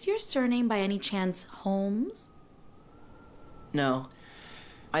 Wait, is your surname by any chance Holmes? No.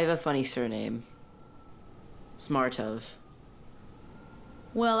 I have a funny surname. Smartov.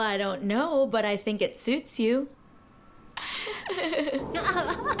 Well, I don't know, but I think it suits you.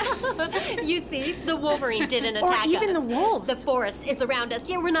 You see, the Wolverine didn't Or attack us. even the wolves. The forest is around us.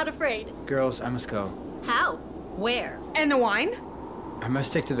 Yeah, we're not afraid. Girls, I must go. How? Where? And the wine? I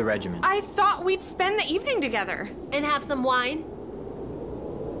must stick to the regiment. I thought we'd spend the evening together. And have some wine?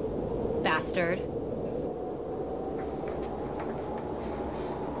 Bastard.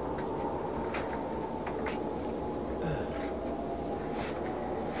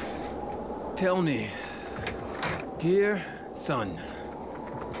 Tell me, dear son.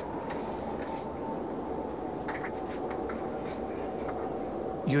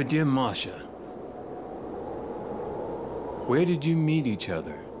 Your dear Masha. Where did you meet each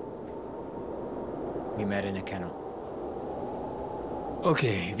other? We met in a kennel.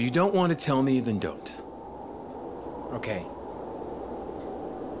 Okay, if you don't want to tell me, then don't. Okay.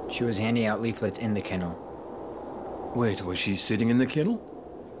 She was handing out leaflets in the kennel. Wait, was she sitting in the kennel?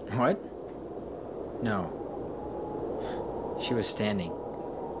 What? No. She was standing.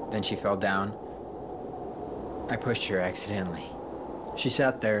 Then she fell down. I pushed her accidentally. She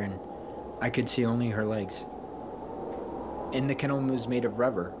sat there and I could see only her legs. And the kennel was made of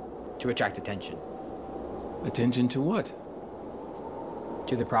rubber to attract attention. Attention to what?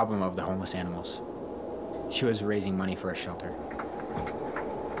 To the problem of the homeless animals. She was raising money for a shelter.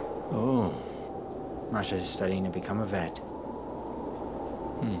 Oh. Masha is studying to become a vet.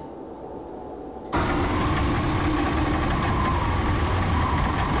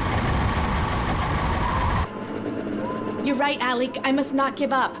 You're right, Alec. I must not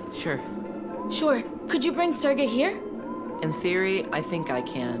give up. Sure. Sure. Could you bring Sergei here? In theory, I think I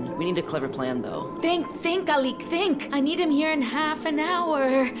can. We need a clever plan, though. Think, Alec, think. I need him here in half an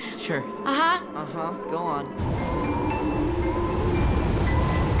hour. Sure. Uh-huh. Uh-huh. Go on.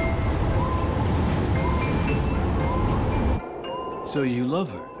 So you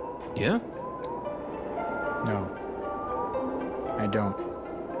love her, yeah? No. I don't.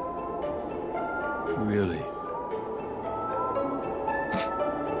 Really?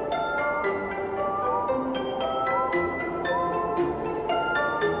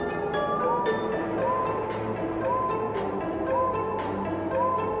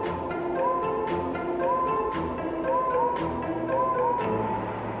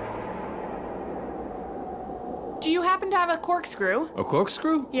 Do you happen to have a corkscrew? A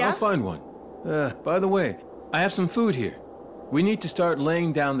corkscrew? Yeah? I'll find one. By the way, I have some food here. We need to start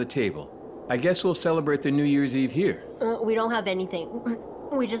laying down the table. I guess we'll celebrate the New Year's Eve here. We don't have anything.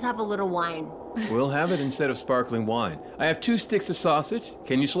 We just have a little wine. We'll have it instead of sparkling wine. I have 2 sticks of sausage.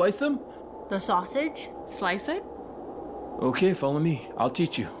 Can you slice them? The sausage? Slice it? Okay, follow me. I'll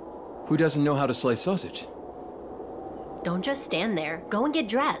teach you. Who doesn't know how to slice sausage? Don't just stand there. Go and get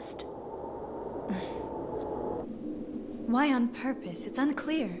dressed. Why on purpose? It's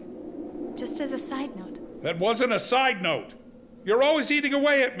unclear. Just as a side note. That wasn't a side note. You're always eating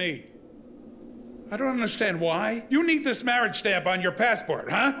away at me. I don't understand why. You need this marriage stamp on your passport,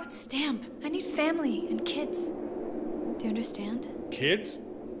 huh? What stamp? I need family and kids. Do you understand? Kids?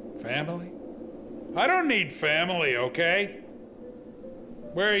 Family? I don't need family, okay?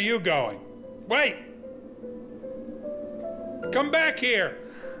 Where are you going? Wait! Come back here!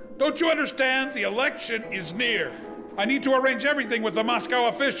 Don't you understand? The election is near. I need to arrange everything with the Moscow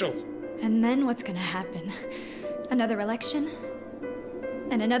officials. And then what's gonna happen? Another election?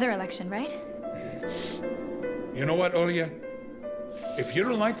 And another election, right? You know what, Olya? If you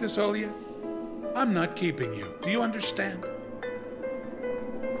don't like this, Olya, I'm not keeping you. Do you understand?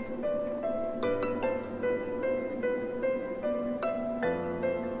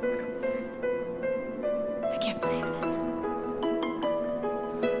 I can't believe this.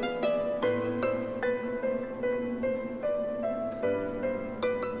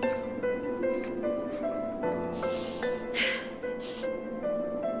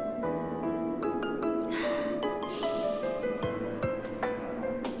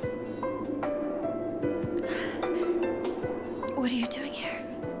 What are you doing here?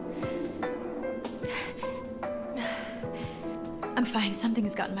 I'm fine. Something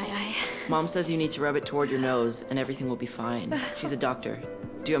has gotten my eye. Mom says you need to rub it toward your nose and everything will be fine. She's a doctor.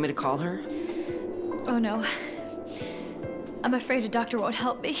 Do you want me to call her? Oh no. I'm afraid a doctor won't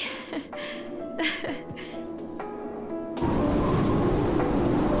help me.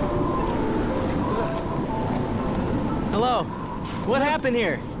 Hello. What happened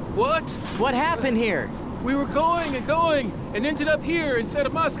here? What? What happened here? We were going and ended up here instead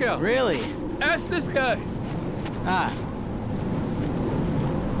of Moscow. Really? Ask this guy. Ah.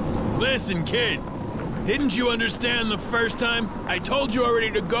 Listen, kid. Didn't you understand the first time? I told you already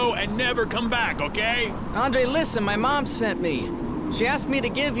to go and never come back, okay? Andre, listen, my mom sent me. She asked me to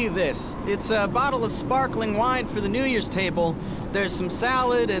give you this. It's a bottle of sparkling wine for the New Year's table. There's some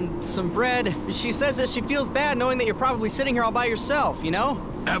salad and some bread. She says that she feels bad knowing that you're probably sitting here all by yourself, you know?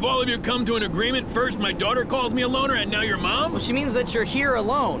 Have all of you come to an agreement? First, my daughter calls me a loner, and now your mom? Well, she means that you're here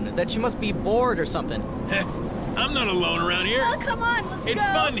alone, that you must be bored or something. I'm not alone around here. Oh, come on, let's It's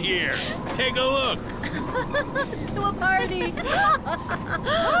go. fun here. Take a look. To a party.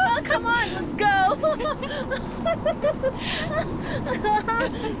 Oh, come on, let's go.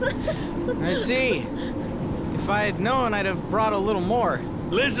 I see. If I had known, I'd have brought a little more.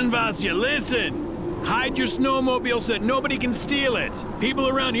 Listen, Vasya, listen. Hide your snowmobile so that nobody can steal it. People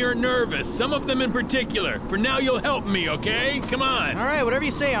around here are nervous, some of them in particular. For now, you'll help me, okay? Come on. All right, whatever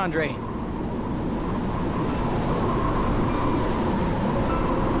you say, Andre.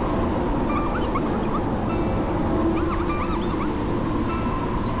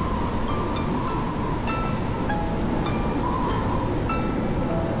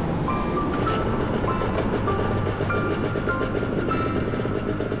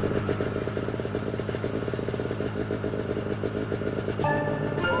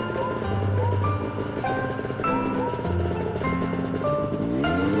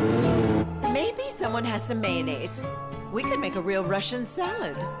 Someone has some mayonnaise. We could make a real Russian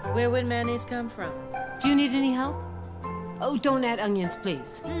salad. Where would mayonnaise come from? Do you need any help? Oh, don't add onions,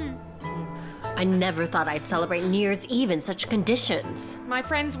 please. I never thought I'd celebrate New Year's Eve in such conditions. My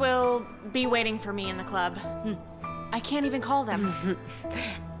friends will be waiting for me in the club. I can't even call them.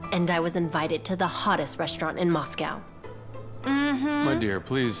 And I was invited to the hottest restaurant in Moscow. My dear,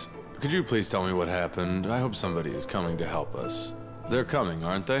 please, could you please tell me what happened? I hope somebody is coming to help us. They're coming,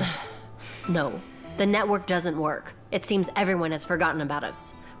 aren't they? No, the network doesn't work. It seems everyone has forgotten about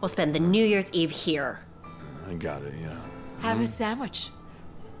us. We'll spend the New Year's Eve here. I got it, yeah. Have a sandwich.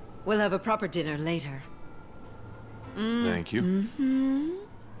 We'll have a proper dinner later. Thank you. Mm-hmm.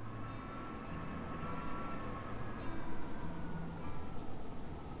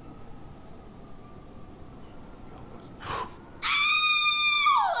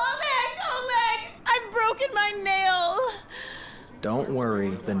 Oleg! I've broken my nail! Don't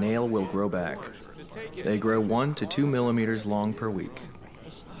worry, the nail will grow back. They grow 1 to 2 millimeters long per week.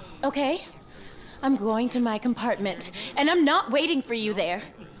 Okay, I'm going to my compartment, and I'm not waiting for you there.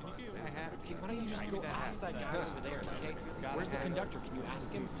 Why don't you just go ask that guy over there, okay? Where's the conductor? Can you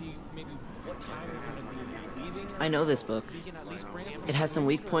ask him, see maybe what time we're going to be leaving? I know this book. It has some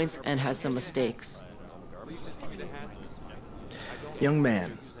weak points and has some mistakes. Young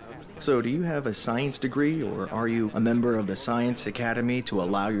man, so do you have a science degree, or are you a member of the Science Academy to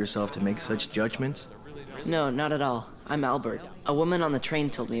allow yourself to make such judgments? No, not at all. I'm Albert. A woman on the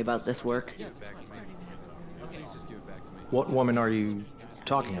train told me about this work. What woman are you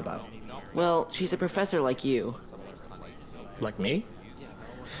talking about? Well, she's a professor like you. Like me?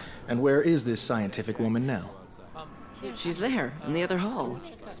 And where is this scientific woman now? She's there, in the other hall.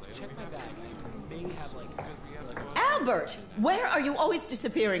 Albert, where are you always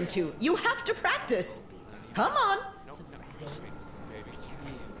disappearing to? You have to practice. Come on.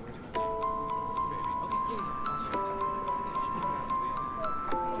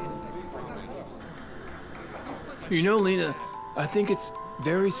 You know, Lena, I think it's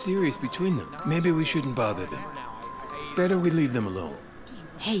very serious between them. Maybe we shouldn't bother them. Better we leave them alone.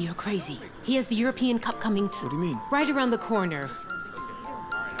 Hey, you're crazy. He has the European Cup coming. What do you mean? Right around the corner.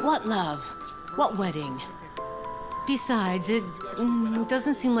 What love? What wedding? Besides, it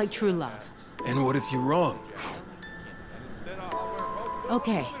doesn't seem like true love. And what if you're wrong?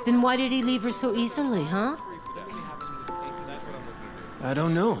 Okay, then why did he leave her so easily, huh? I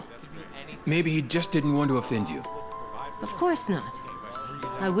don't know. Maybe he just didn't want to offend you. Of course not.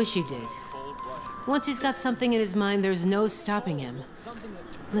 I wish he did. Once he's got something in his mind, there's no stopping him.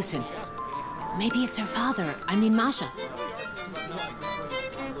 Listen, maybe it's her father. I mean, Masha's.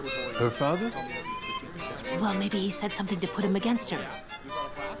 Her father? Well, maybe he said something to put him against her.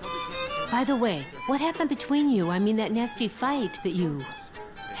 By the way, what happened between you? I mean, that nasty fight that you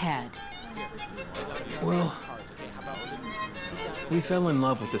had. Well, we fell in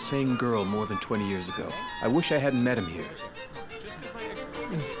love with the same girl more than 20 years ago. I wish I hadn't met him here.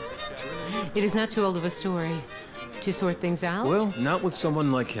 It is not too old of a story to sort things out. Well, not with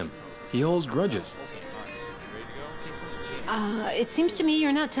someone like him. He holds grudges. It seems to me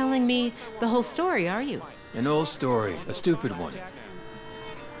you're not telling me the whole story, are you? An old story, a stupid one.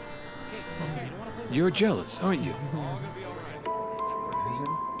 You're jealous, aren't you?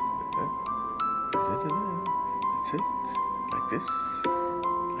 That's it. Like this.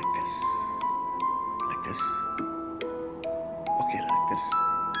 Like this. Like this. Okay, like this.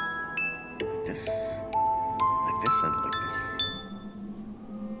 Like this. Like this and like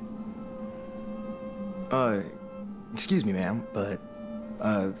this. Excuse me, ma'am, but,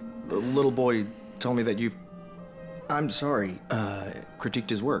 the little boy told me that you've... I'm sorry, critiqued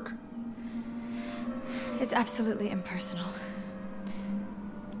his work. It's absolutely impersonal.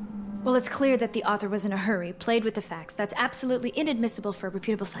 Well, it's clear that the author was in a hurry, played with the facts. That's absolutely inadmissible for a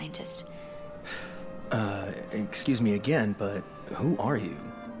reputable scientist. Excuse me again, but who are you?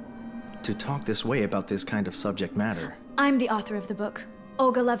 To talk this way about this kind of subject matter. I'm the author of the book,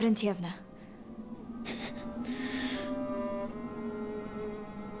 Olga Lavrentievna.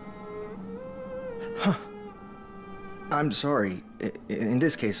 Huh. I'm sorry. In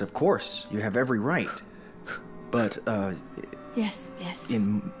this case, of course, you have every right. But, Yes, yes.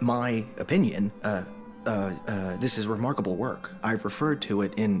 in my opinion, this is remarkable work. I've referred to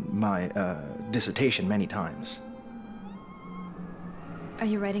it in my, dissertation many times. Are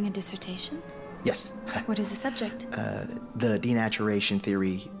you writing a dissertation? Yes. What is the subject? The denaturation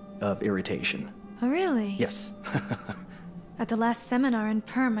theory of irritation. Oh, really? Yes. At the last seminar in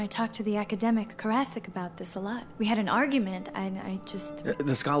Perm, I talked to the academic Karasik about this a lot. We had an argument, and I just...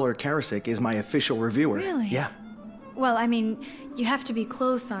 The scholar Karasik is my official reviewer. Really? Yeah. Well, I mean, you have to be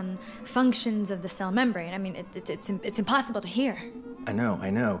close on functions of the cell membrane. I mean, it's impossible to hear. I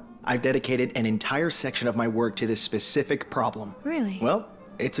know. I've dedicated an entire section of my work to this specific problem. Really? Well,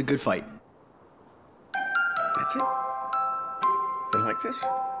 it's a good fight. That's it. Then like this.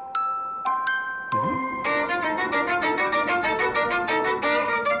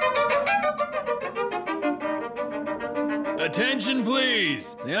 Attention,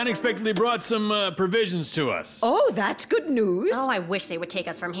 please. They unexpectedly brought some provisions to us. Oh, that's good news. Oh, I wish they would take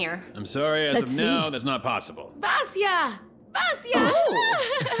us from here. I'm sorry, as Let's of now, that's not possible. Vasya! Vasya!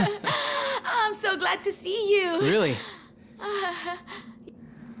 I'm so glad to see you. Really?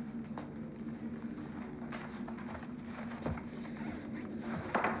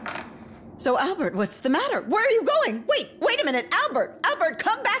 So, Albert, what's the matter? Where are you going? Wait a minute, Albert! Albert,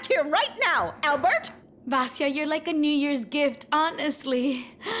 come back here right now! Albert? Vasya, you're like a New Year's gift, honestly.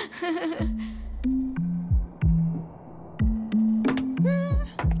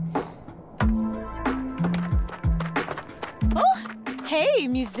 Oh, hey,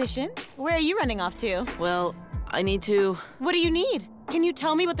 musician. Where are you running off to? Well, I need to... What do you need? Can you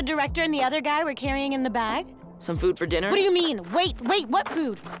tell me what the director and the other guy were carrying in the bag? Some food for dinner? What do you mean? Wait, what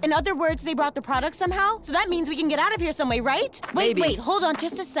food? In other words, they brought the product somehow? So that means we can get out of here some way, right? Wait, hold on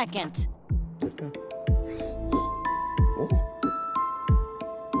just a second.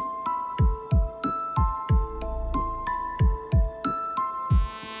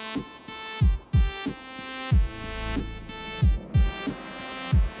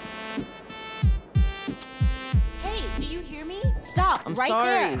 Hey, do you hear me? Stop, I'm right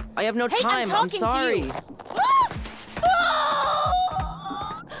sorry. there. I have no Hey, time. I'm I'm talking sorry. to you.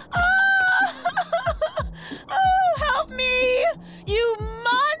 Oh, help me! You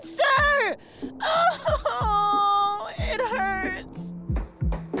monster! Oh, it hurts.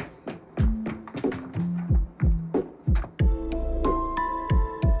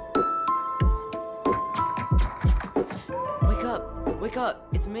 Wake up.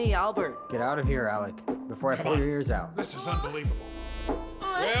 It's me, Albert. Get out of here, Alec, before I pull your ears out. This is unbelievable.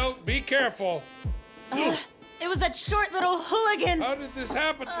 Well, be careful. It was that short little hooligan. How did this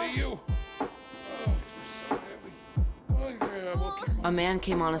happen to you? Oh, you're so heavy. Oh, yeah, we'll keep... A man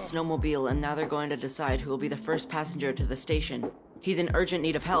came on a snowmobile, and now they're going to decide who will be the first passenger to the station. He's in urgent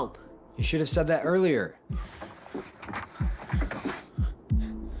need of help. You should have said that earlier.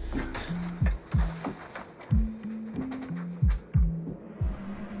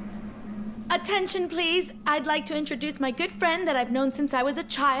 Attention, please. I'd like to introduce my good friend that I've known since I was a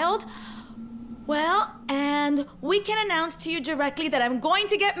child. Well, and we can announce to you directly that I'm going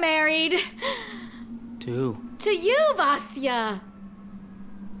to get married. To you, Vasya.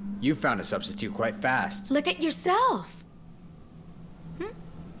 You found a substitute quite fast. Look at yourself.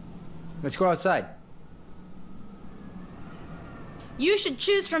 Let's go outside. You should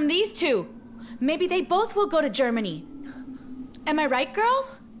choose from these two. Maybe they both will go to Germany. Am I right,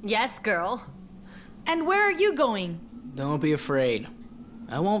 girls? Yes, girl. And where are you going? Don't be afraid.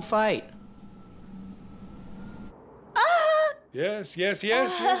 I won't fight. Yes.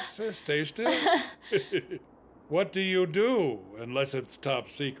 Stay still. What do you do, unless it's top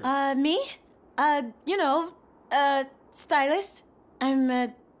secret? Me? You know, stylist. I'm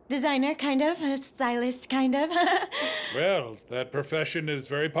a designer, kind of. A stylist, kind of. Well, that profession is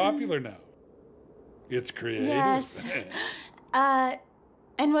very popular now. It's creative. Yes.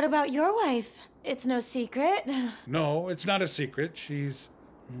 And what about your wife? It's no secret. No, it's not a secret. She's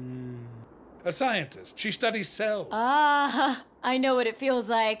a scientist. She studies cells. Ah, I know what it feels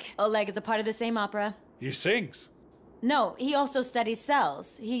like. Oleg is a part of the same opera. He sings. No, he also studies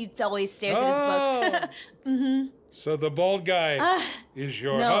cells. He always stares at his books. Mm-hmm. So the bald guy is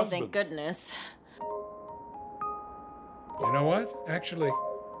your no, husband. thank goodness. You know what? Actually,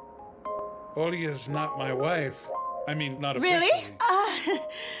 Oli is not my wife. I mean, not officially.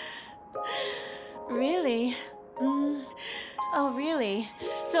 Really? Really? Oh, really?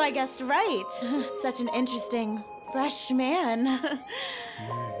 So I guessed right. Such an interesting, fresh man.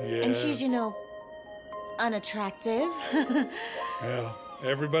 Yes. And she's, you know, unattractive. Well,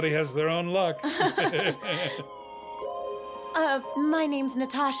 everybody has their own luck. My name's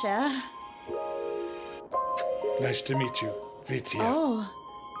Natasha. Nice to meet you, Vitya. Oh,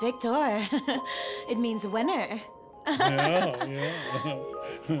 Victor. It means winner.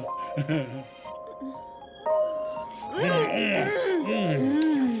 Yeah.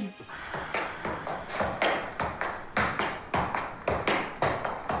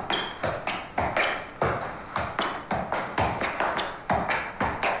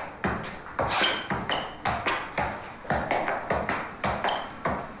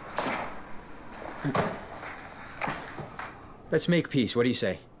 Let's make peace. What do you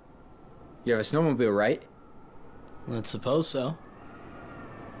say? You have a snowmobile, right? Let's suppose so.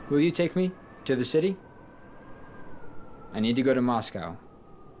 Will you take me to the city? I need to go to Moscow.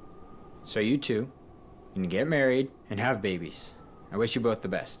 So you two can get married and have babies. I wish you both the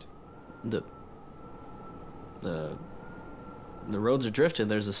best. The roads are drifted.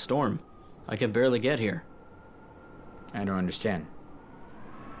 There's a storm. I can barely get here. I don't understand.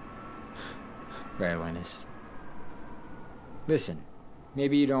 Violinist. Listen,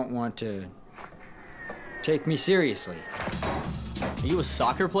 maybe you don't want to take me seriously. Are you a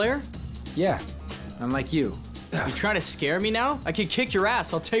soccer player? Yeah, unlike you. You trying to scare me now? I could kick your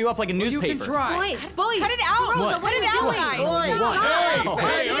ass. I'll tear you up like a newspaper. You can try. Boys, cut it out. What? Cut it out, guys. Come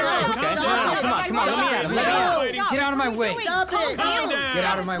on, let me at him. Get out of my way. Stop it! Get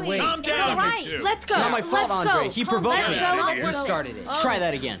out of my way. Calm down, right. Let's go. It's not my fault, Andre. He provoked me. You started it. Try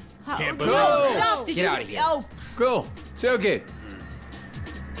that again. Can't believe it. Get out of here. Go. Sergey.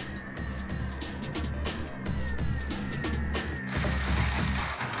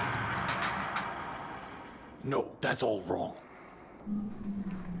 No, that's all wrong.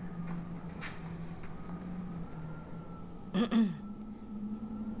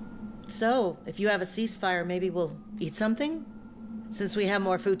 So, if you have a ceasefire, maybe we'll eat something? Since we have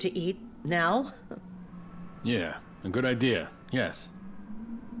more food to eat now? Yeah, a good idea, yes.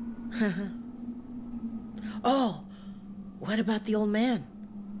 Oh, what about the old man?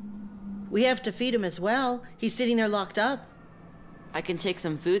 We have to feed him as well. He's sitting there locked up. I can take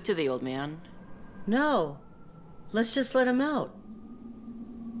some food to the old man. No, let's just let him out.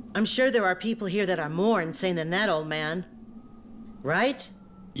 I'm sure there are people here that are more insane than that old man. Right?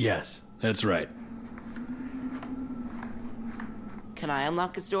 Yes, that's right. Can I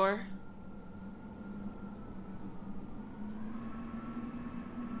unlock his door?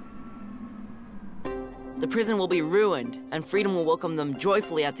 The prison will be ruined, and freedom will welcome them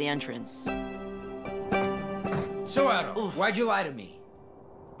joyfully at the entrance. So, Adam, why'd you lie to me?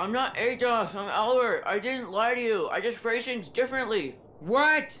 I'm not Adolf, I'm Albert. I didn't lie to you. I just phrase things differently.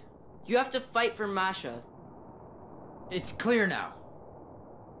 What? You have to fight for Masha. It's clear now.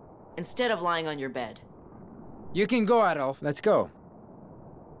 Instead of lying on your bed. You can go, Adolf. Let's go.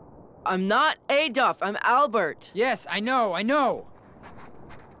 I'm not Adolf, I'm Albert. Yes, I know.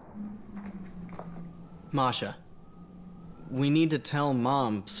 Masha, we need to tell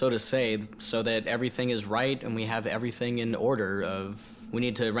Mom, so to say, so that everything is right and we have everything in order. We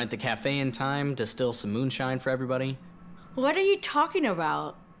need to rent the cafe in time, distill some moonshine for everybody. What are you talking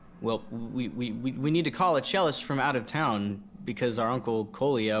about? Well, we need to call a cellist from out of town because our Uncle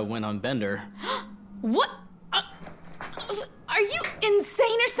Kolya went on bender. What? Are you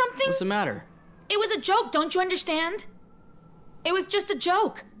insane or something? What's the matter? It was a joke, don't you understand? It was just a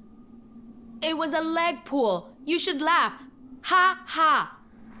joke. It was a leg pull. You should laugh. Ha ha.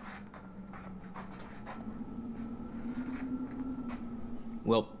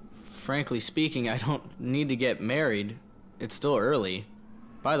 Well, frankly speaking, I don't need to get married. It's still early.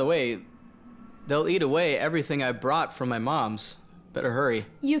 By the way, they'll eat away everything I brought from my mom's. Better hurry.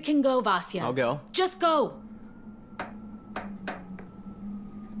 You can go, Vasya. I'll go. Just go.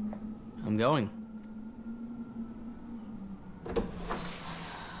 I'm going.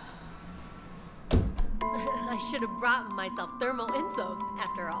 I should have brought myself thermal insoles,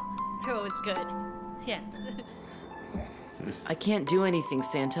 after all. They're always good. Yes. I can't do anything,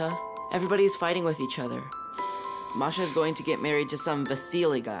 Santa. Everybody is fighting with each other. Masha's going to get married to some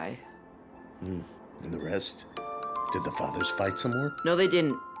Vasily guy. And the rest? Did the fathers fight some more? No, they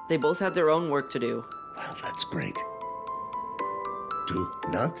didn't. They both had their own work to do. Well, that's great. Do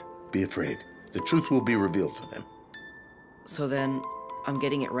not be afraid. The truth will be revealed for them. So then, I'm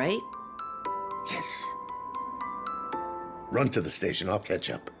getting it right? Yes. Run to the station. I'll catch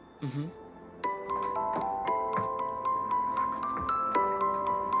up. Mm-hmm.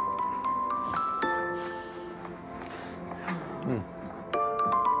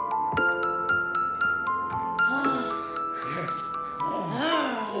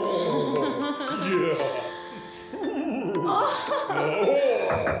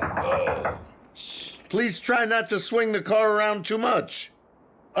 Please try not to swing the car around too much.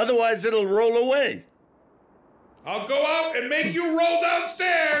 Otherwise, it'll roll away. I'll go out and make you roll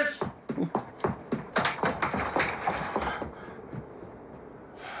downstairs.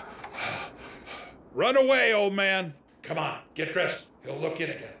 Run away, old man. Come on, get dressed. He'll look in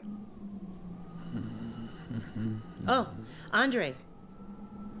again. Oh, Andre.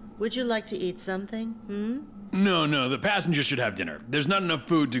 Would you like to eat something? No, the passengers should have dinner. There's not enough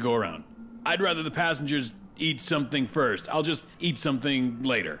food to go around. I'd rather the passengers eat something first. I'll just eat something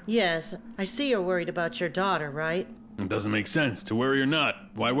later. Yes, I see you're worried about your daughter, right? It doesn't make sense. To worry or not,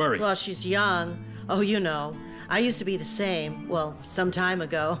 why worry? Well, she's young. Oh, you know. I used to be the same. Well, some time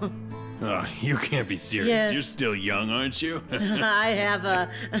ago. Oh, you can't be serious. Yes. You're still young, aren't you? I have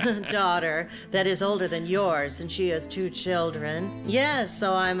a daughter that is older than yours, and she has 2 children. Yes,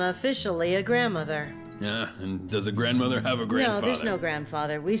 so I'm officially a grandmother. Yeah, and does a grandmother have a grandfather? No, there's no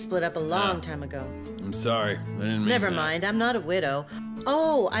grandfather. We split up a long time ago. I'm sorry. I didn't mean Never that. mind, I'm not a widow.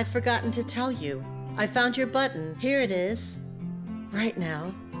 Oh, I've forgotten to tell you. I found your button. Here it is. Right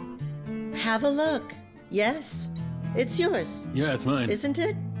now. Have a look. Yes, it's yours. Yeah, it's mine. Isn't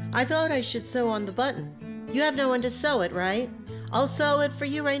it? I thought I should sew on the button. You have no one to sew it, right? I'll sew it for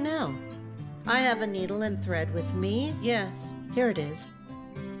you right now. I have a needle and thread with me. Yes, here it is.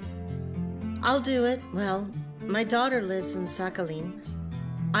 I'll do it. Well, my daughter lives in Sakhalin.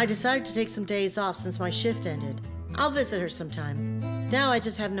 I decided to take some days off since my shift ended. I'll visit her sometime. Now I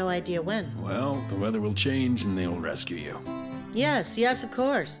just have no idea when. Well, the weather will change and they'll rescue you. Yes, of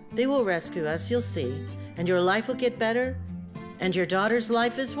course. They will rescue us, you'll see. And your life will get better, and your daughter's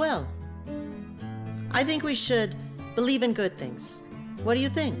life as well. I think we should believe in good things. What do you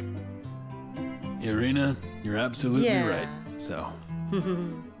think? Irina, you're absolutely right. So.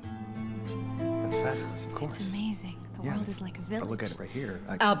 That's fabulous, of course. It's amazing. The world is like a village. But look at it right here.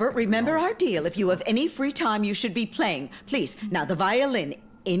 Albert, remember our deal. If you have any free time, you should be playing. Please, now the violin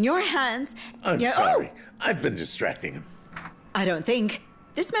in your hands. I'm sorry. I've been distracting him. I don't think.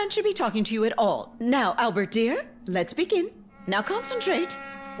 This man should be talking to you at all. Now, Albert, dear, let's begin. Now concentrate.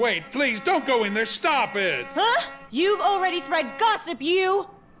 Wait, please, don't go in there. Stop it. Huh? You've already spread gossip, you!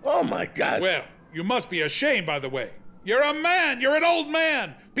 Oh, my God. Well, you must be ashamed, by the way. You're a man. You're an old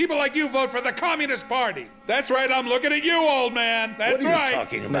man. People like you vote for the Communist Party. That's right. I'm looking at you, old man. That's What are you right.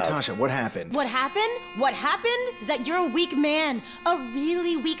 talking about? Natasha, what happened? What happened? What happened is that you're a weak man. A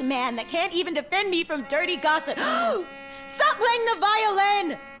really weak man that can't even defend me from dirty gossip. Stop playing the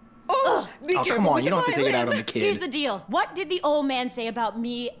violin! Be careful come on. with You the don't have to take it out on the Here's kid. the deal. What did the old man say about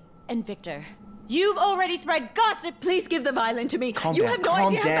me and Victor? You've already spread gossip. Please give the violin to me. Calm you down, have no calm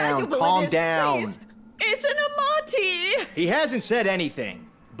idea down, how valuable calm it is. down. Please. It's an amati. He hasn't said anything.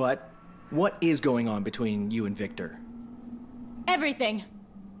 But what is going on between you and Victor? Everything.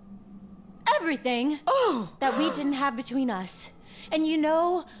 Everything that we didn't have between us. And you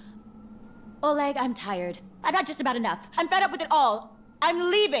know, Oleg, I'm tired. I've had just about enough. I'm fed up with it all. I'm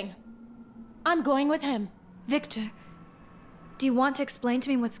leaving. I'm going with him. Victor, do you want to explain to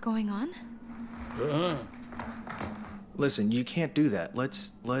me what's going on? Listen, you can't do that.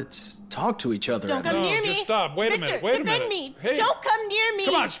 Let's talk to each other. Don't come No, near me. just stop. Wait a Victor, minute. Wait a defend minute. me. Hey. Don't come near me.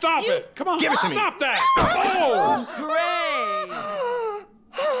 Come on, stop it. Come on. Give it to me. Stop that. Oh!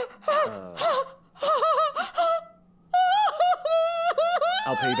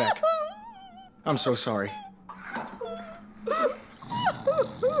 I'll pay you back. I'm so sorry.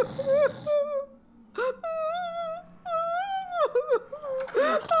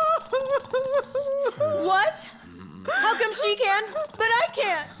 What? How come she can, but I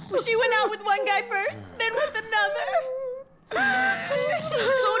can't? She went out with one guy first, then with another.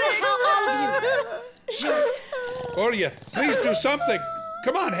 Go to hell, all of you. Jerks. Olya, please do something.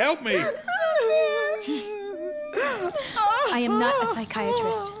 Come on, help me. I am not a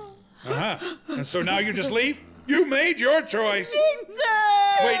psychiatrist. Uh-huh. And so now you just leave? You made your choice.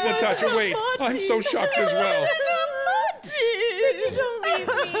 Wait, Natasha, wait. I'm so shocked as well.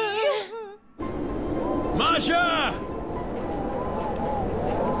 Masha!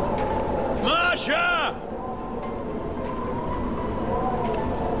 Masha!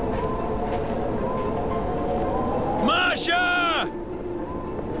 Masha!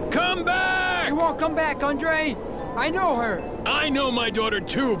 Come back! She won't come back, Andre. I know her. I know my daughter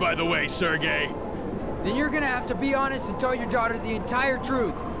too, by the way, Sergey. Then you're gonna have to be honest and tell your daughter the entire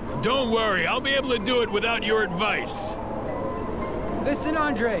truth. Don't worry, I'll be able to do it without your advice. Listen,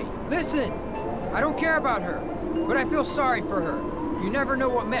 Andre, listen. I don't care about her, but I feel sorry for her. You never know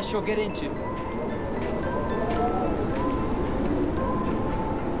what mess she'll get into.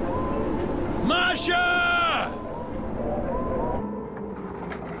 Masha!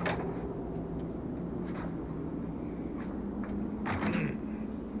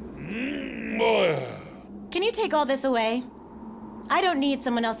 Can you take all this away? I don't need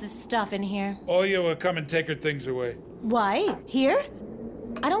someone else's stuff in here. Oya will come and take her things away. Why? Here?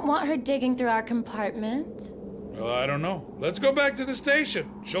 I don't want her digging through our compartment. Well, I don't know. Let's go back to the station.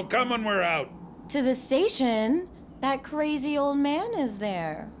 She'll come when we're out. To the station? That crazy old man is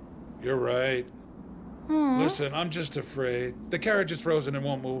there. You're right. Listen, I'm just afraid. The carriage is frozen and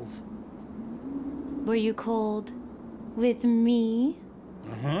won't move. Were you cold with me?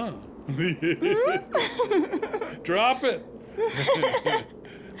 Uh-huh. Drop it.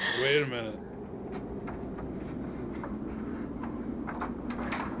 Wait a minute.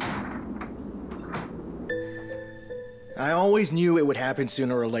 I always knew it would happen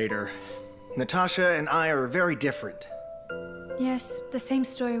sooner or later. Natasha and I are very different. Yes, the same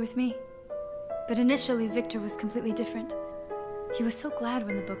story with me. But initially, Victor was completely different. He was so glad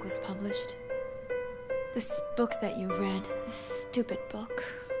when the book was published. This book that you read, this stupid book.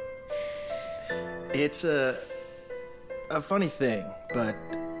 It's a funny thing, but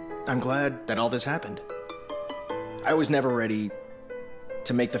I'm glad that all this happened. I was never ready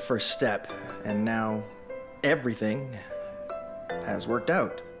to make the first step, and now everything has worked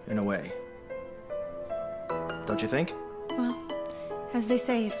out in a way. Don't you think? Well, as they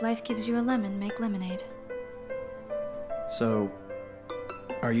say, if life gives you a lemon, make lemonade. So,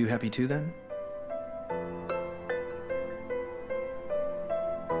 are you happy too then?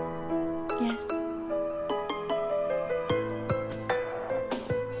 Yes.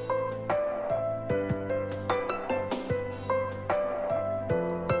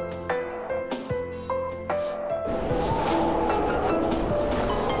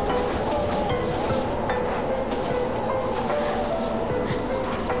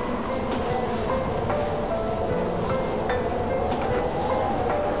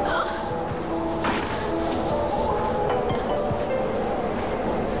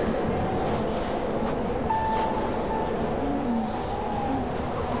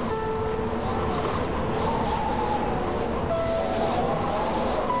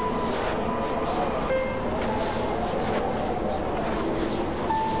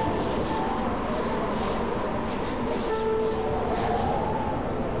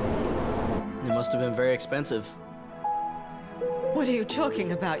 Must have been very expensive. What are you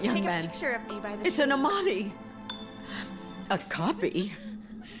talking about, young man? Take a picture of me by the It's an Amati. A copy?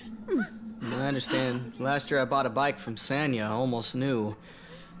 I understand. Last year I bought a bike from Sanya, almost new.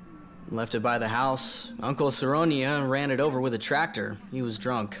 Left it by the house. Uncle Saronia ran it over with a tractor. He was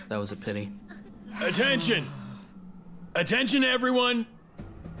drunk. That was a pity. Attention! Attention, everyone!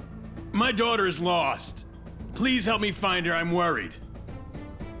 My daughter is lost. Please help me find her. I'm worried.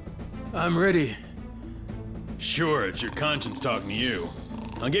 I'm ready. Sure, it's your conscience talking to you.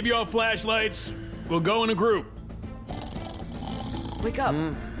 I'll give you all flashlights. We'll go in a group. Wake up.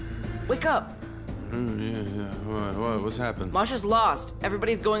 Wake up. What's happened? Masha's lost.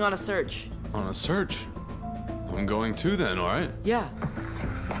 Everybody's going on a search. On a search? I'm going too then, all right? Yeah.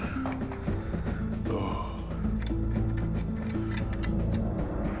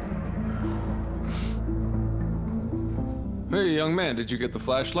 Hey, young man, did you get the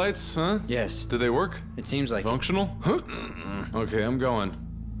flashlights, huh? Yes. Did they work? It seems like Functional? Huh? Okay, I'm going.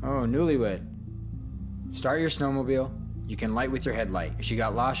 Oh, newlywed. Start your snowmobile. You can light with your headlight. If she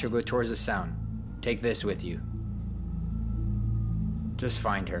got lost, she'll go towards the sound. Take this with you. Just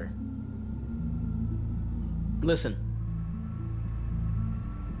find her. Listen.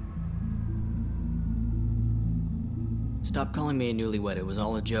 Stop calling me a newlywed. It was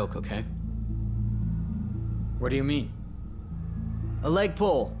all a joke, okay? What do you mean? A leg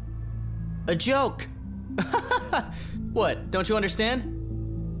pull. A joke. What, don't you understand?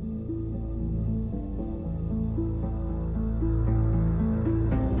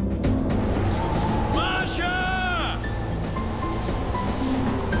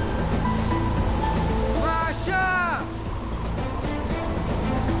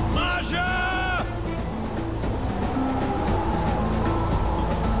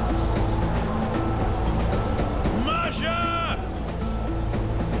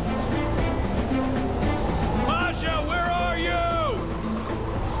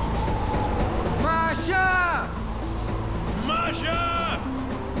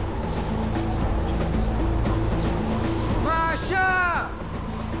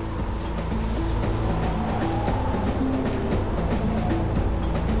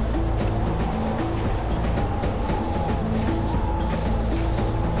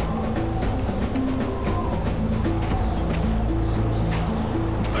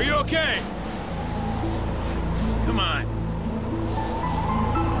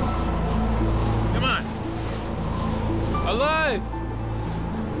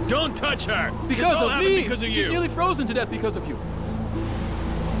 Don't touch her! Because This all of happened me! Because of She's you! nearly frozen to death because of you.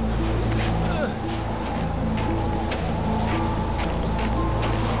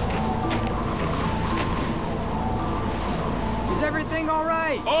 Is everything all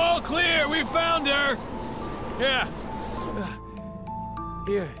right? All clear! We found her! Yeah.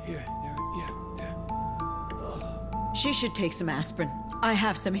 Here. She should take some aspirin. I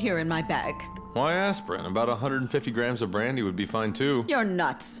have some here in my bag. Why aspirin? About 150 grams of brandy would be fine too. You're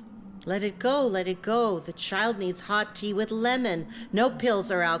nuts. Let it go, let it go. The child needs hot tea with lemon. No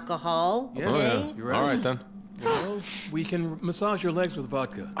pills or alcohol, Yeah, okay? you're right. All right then. Well, we can massage your legs with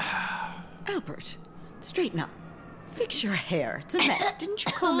vodka. Albert, straighten up. Fix your hair. It's a mess. Didn't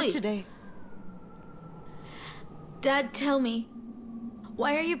you comb it today? Dad, tell me,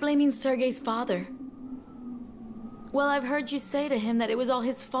 why are you blaming Sergei's father? Well, I've heard you say to him that it was all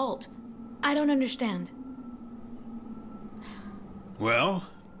his fault. I don't understand. Well,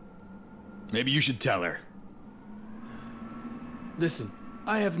 maybe you should tell her. Listen,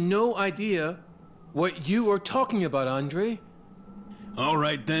 I have no idea what you are talking about, Andre. All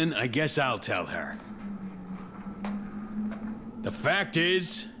right then, I guess I'll tell her. The fact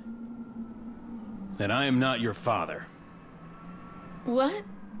is that I am not your father. What?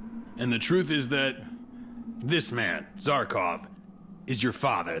 And the truth is that this man, Zarkov, is your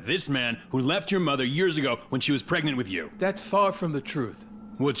father. This man who left your mother years ago when she was pregnant with you. That's far from the truth.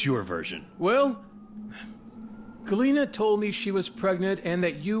 What's your version? Well, Galina told me she was pregnant and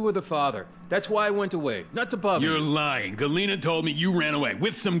that you were the father. That's why I went away, not to bother You're you. lying. Galina told me you ran away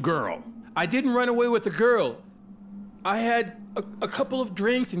with some girl. I didn't run away with the girl. I had a couple of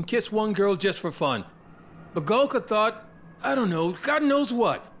drinks and kissed one girl just for fun. But Golka thought, I don't know, God knows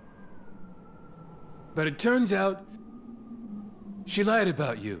what. But it turns out, she lied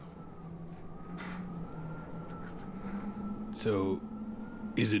about you. So,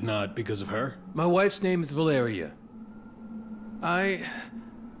 is it not because of her? My wife's name is Valeria. I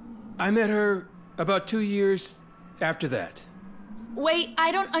met her about 2 years after that. Wait,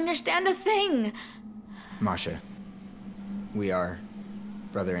 I don't understand a thing. Masha, we are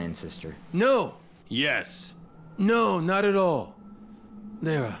brother and sister. No! Yes. No, not at all.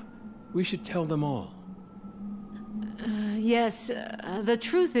 Lara, we should tell them all. Yes, the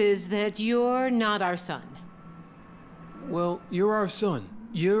truth is that you're not our son. Well, you're our son.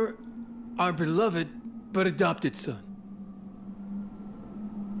 You're our beloved but adopted son.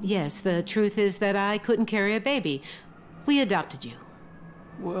 Yes, the truth is that I couldn't carry a baby. We adopted you.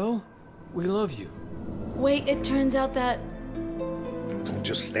 Well, we love you. Wait, it turns out that... Don't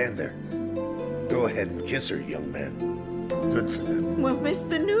just stand there. Go ahead and kiss her, young man. Good for them. We'll miss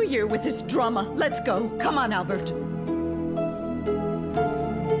the new year with this drama. Let's go. Come on, Albert.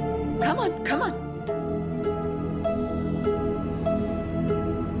 Come on, come on.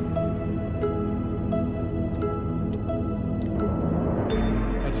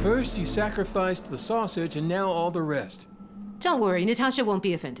 At first, you sacrificed the sausage and now all the rest. Don't worry, Natasha won't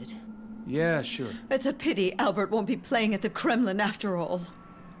be offended. Yeah, sure. It's a pity Albert won't be playing at the Kremlin after all.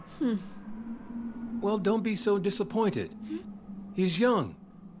 Well, don't be so disappointed. He's young.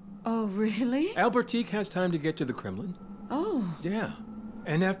 Oh, really? Albertique has time to get to the Kremlin. Oh. Yeah.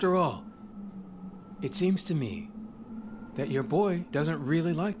 And after all, it seems to me that your boy doesn't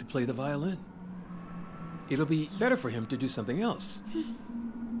really like to play the violin. It'll be better for him to do something else.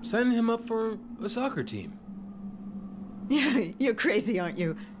 Send him up for a soccer team. Yeah, you're crazy, aren't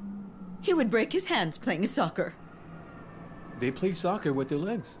you? He would break his hands playing soccer. They play soccer with their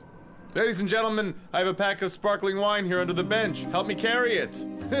legs. Ladies and gentlemen, I have a pack of sparkling wine here under the bench. Help me carry it.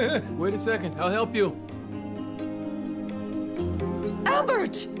 Wait a second, I'll help you.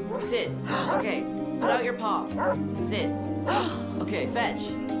 Albert! Sit. Okay, put out your paw. Sit. Okay, fetch.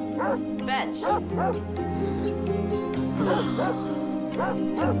 Fetch.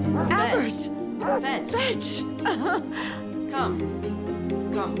 Albert! Fetch. Fetch!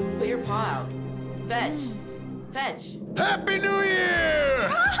 Come, put your paw out. Fetch. Fetch. Happy New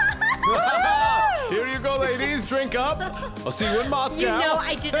Year! Here you go, ladies. Drink up. I'll see you in Moscow. You know,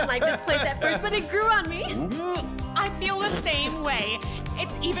 I didn't like this place at first, but it grew on me. I feel the same way.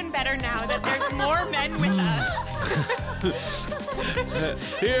 It's even better now that there's more men with us.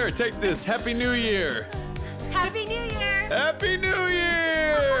 Here, take this. Happy New Year. Happy New Year! Happy New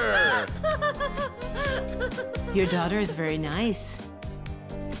Year! Your daughter is very nice.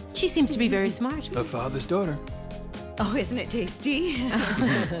 She seems to be very smart. A father's daughter. Oh, isn't it tasty?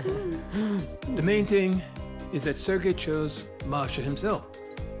 The main thing is that Sergei chose Masha himself.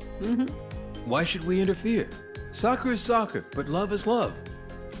 Why should we interfere? Soccer is soccer, but love is love.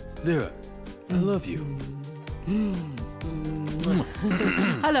 Lyra, I love you.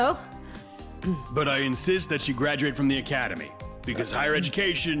 Hello. But I insist that she graduate from the academy, because higher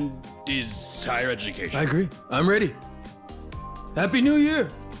education is higher education. I agree. I'm ready. Happy New Year.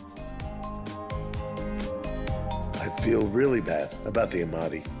 I feel really bad about the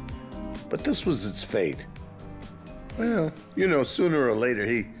Amati, but this was its fate. Well, you know, sooner or later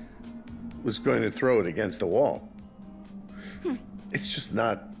he was going to throw it against the wall. It's just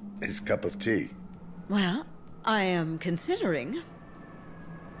not his cup of tea. Well, I am considering.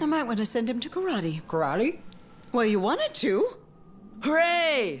 I might want to send him to karate. Karate? Well, you wanted to.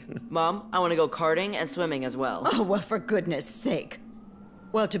 Hooray! Mom, I want to go karting and swimming as well. Oh, well, for goodness sake.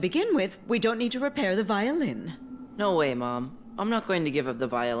 Well, to begin with, we don't need to repair the violin. No way, Mom. I'm not going to give up the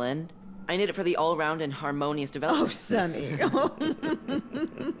violin. I need it for the all-round and harmonious development. Oh, Sonny.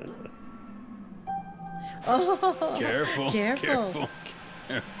 Oh, Careful, careful.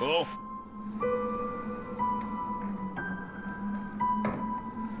 careful.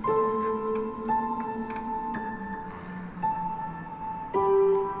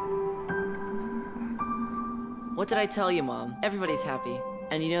 What did I tell you, Mom? Everybody's happy.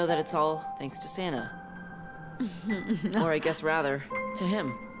 And you know that it's all thanks to Santa. Or I guess rather, to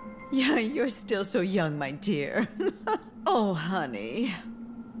him. Yeah, you're still so young, my dear. Oh, honey.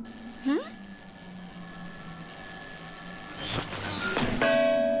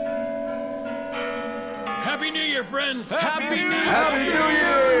 Happy New Year, friends! Happy New Year! Happy New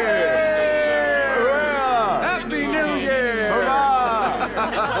Hurrah! Happy New Year! Hurrah!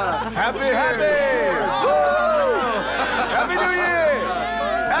 Happy! Happy New Year!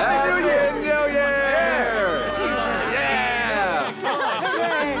 Happy New Year! New Year! Yeah!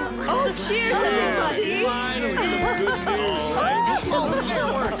 Oh, cheers, everybody!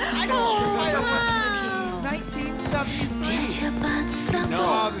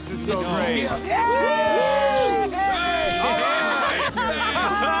 No, this is so great.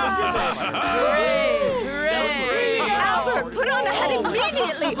 Albert, put on a hat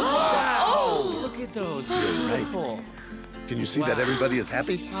immediately! Oh! Look at those. Beautiful. Can you see that everybody is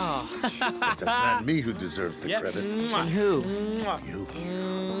happy? Oh. But that's not me who deserves the credit. And who? You.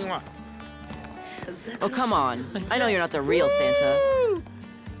 Oh, come on. I know you're not the real Santa.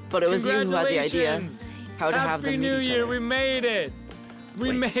 But it was you who had the idea how to have them Happy meet New each Year, other. we made it.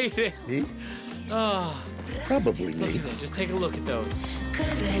 We made it. Me? Oh, Probably look me. at that. Just take a look at those.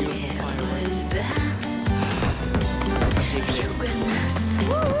 Beautiful fireworks.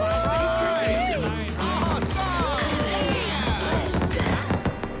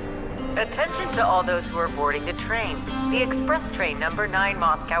 Attention to all those who are boarding the train. The express train number 9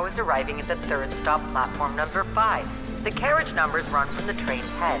 Moscow is arriving at the third stop, platform number 5. The carriage numbers run from the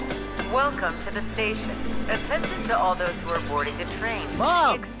train's head. Welcome to the station. Attention to all those who are boarding the train.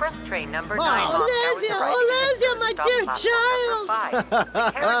 Mom! The express train number 9 Mom! Moscow is Olezia, arriving Olezia, at my the dear third stop, platform number 5.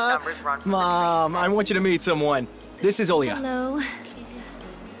 The carriage numbers run from Mom, I want you to meet someone. This is Olia. Hello.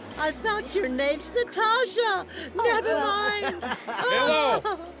 I thought your name's Natasha. Never mind. Hello.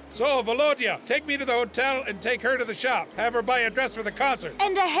 So, Volodya, take me to the hotel and take her to the shop. Have her buy a dress for the concert.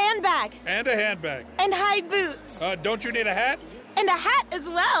 And a handbag. And a handbag. And high boots. Don't you need a hat? And a hat as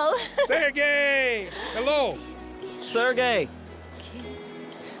well. Sergey! Hello. Sergey.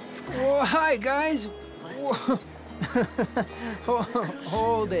 Oh, hi, guys.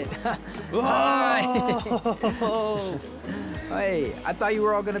 Hold it. Hi. Hey, I thought you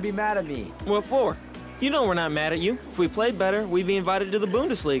were all gonna be mad at me. What for? You know we're not mad at you. If we played better, we'd be invited to the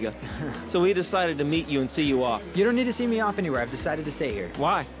Bundesliga. So we decided to meet you and see you off. You don't need to see me off anywhere. I've decided to stay here.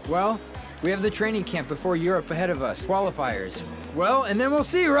 Why? Well, we have the training camp before Europe ahead of us. Qualifiers. Well, and then we'll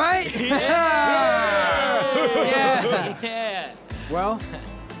see, right? Yeah. Well,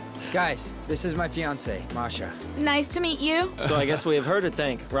 guys, this is my fiance, Masha. Nice to meet you. So I guess we have her to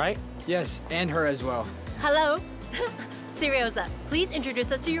thank, right? Yes, and her as well. Hello. Serioza, please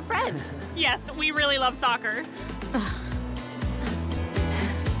introduce us to your friend. Yes, we really love soccer.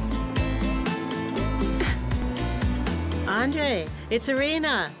 Andre, it's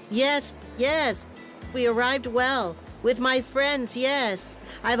Irina. Yes, yes. We arrived well. With my friends, yes.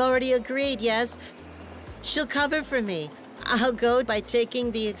 I've already agreed, yes. She'll cover for me. I'll go by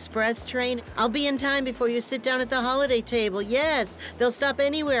taking the express train. I'll be in time before you sit down at the holiday table, yes. They'll stop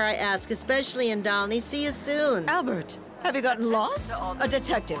anywhere, I ask, especially in Dalny. See you soon. Albert, have you gotten lost? A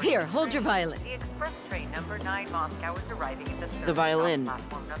detective. Here, hold your violin. The express train number 9 Moscow is arriving at the third The violin. stop,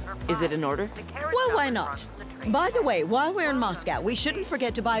 platform number 5. Is it in order? The carriage Well, why numbers not? run from the train's By the head. way, while we're in Moscow, we shouldn't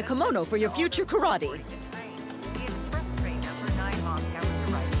forget to buy a kimono for your future karate. The express train number 9 Moscow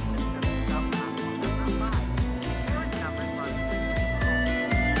is arriving at the third stop, platform number 5. The carriage numbers run from the train's head.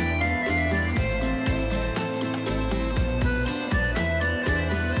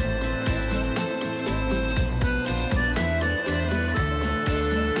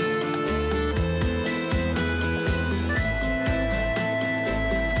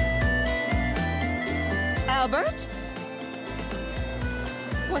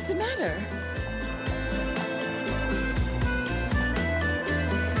 What's the matter?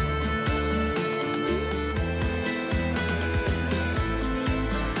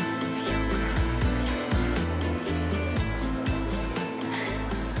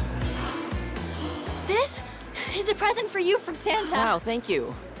 This is a present for you from Santa. Wow, thank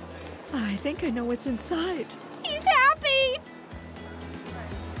you. I think I know what's inside. He's happy!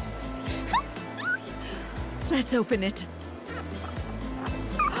 Let's open it.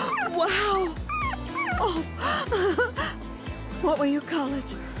 Wow! Oh, what will you call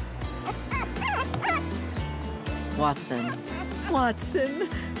it? Watson. Watson.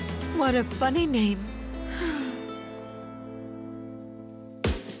 What a funny name.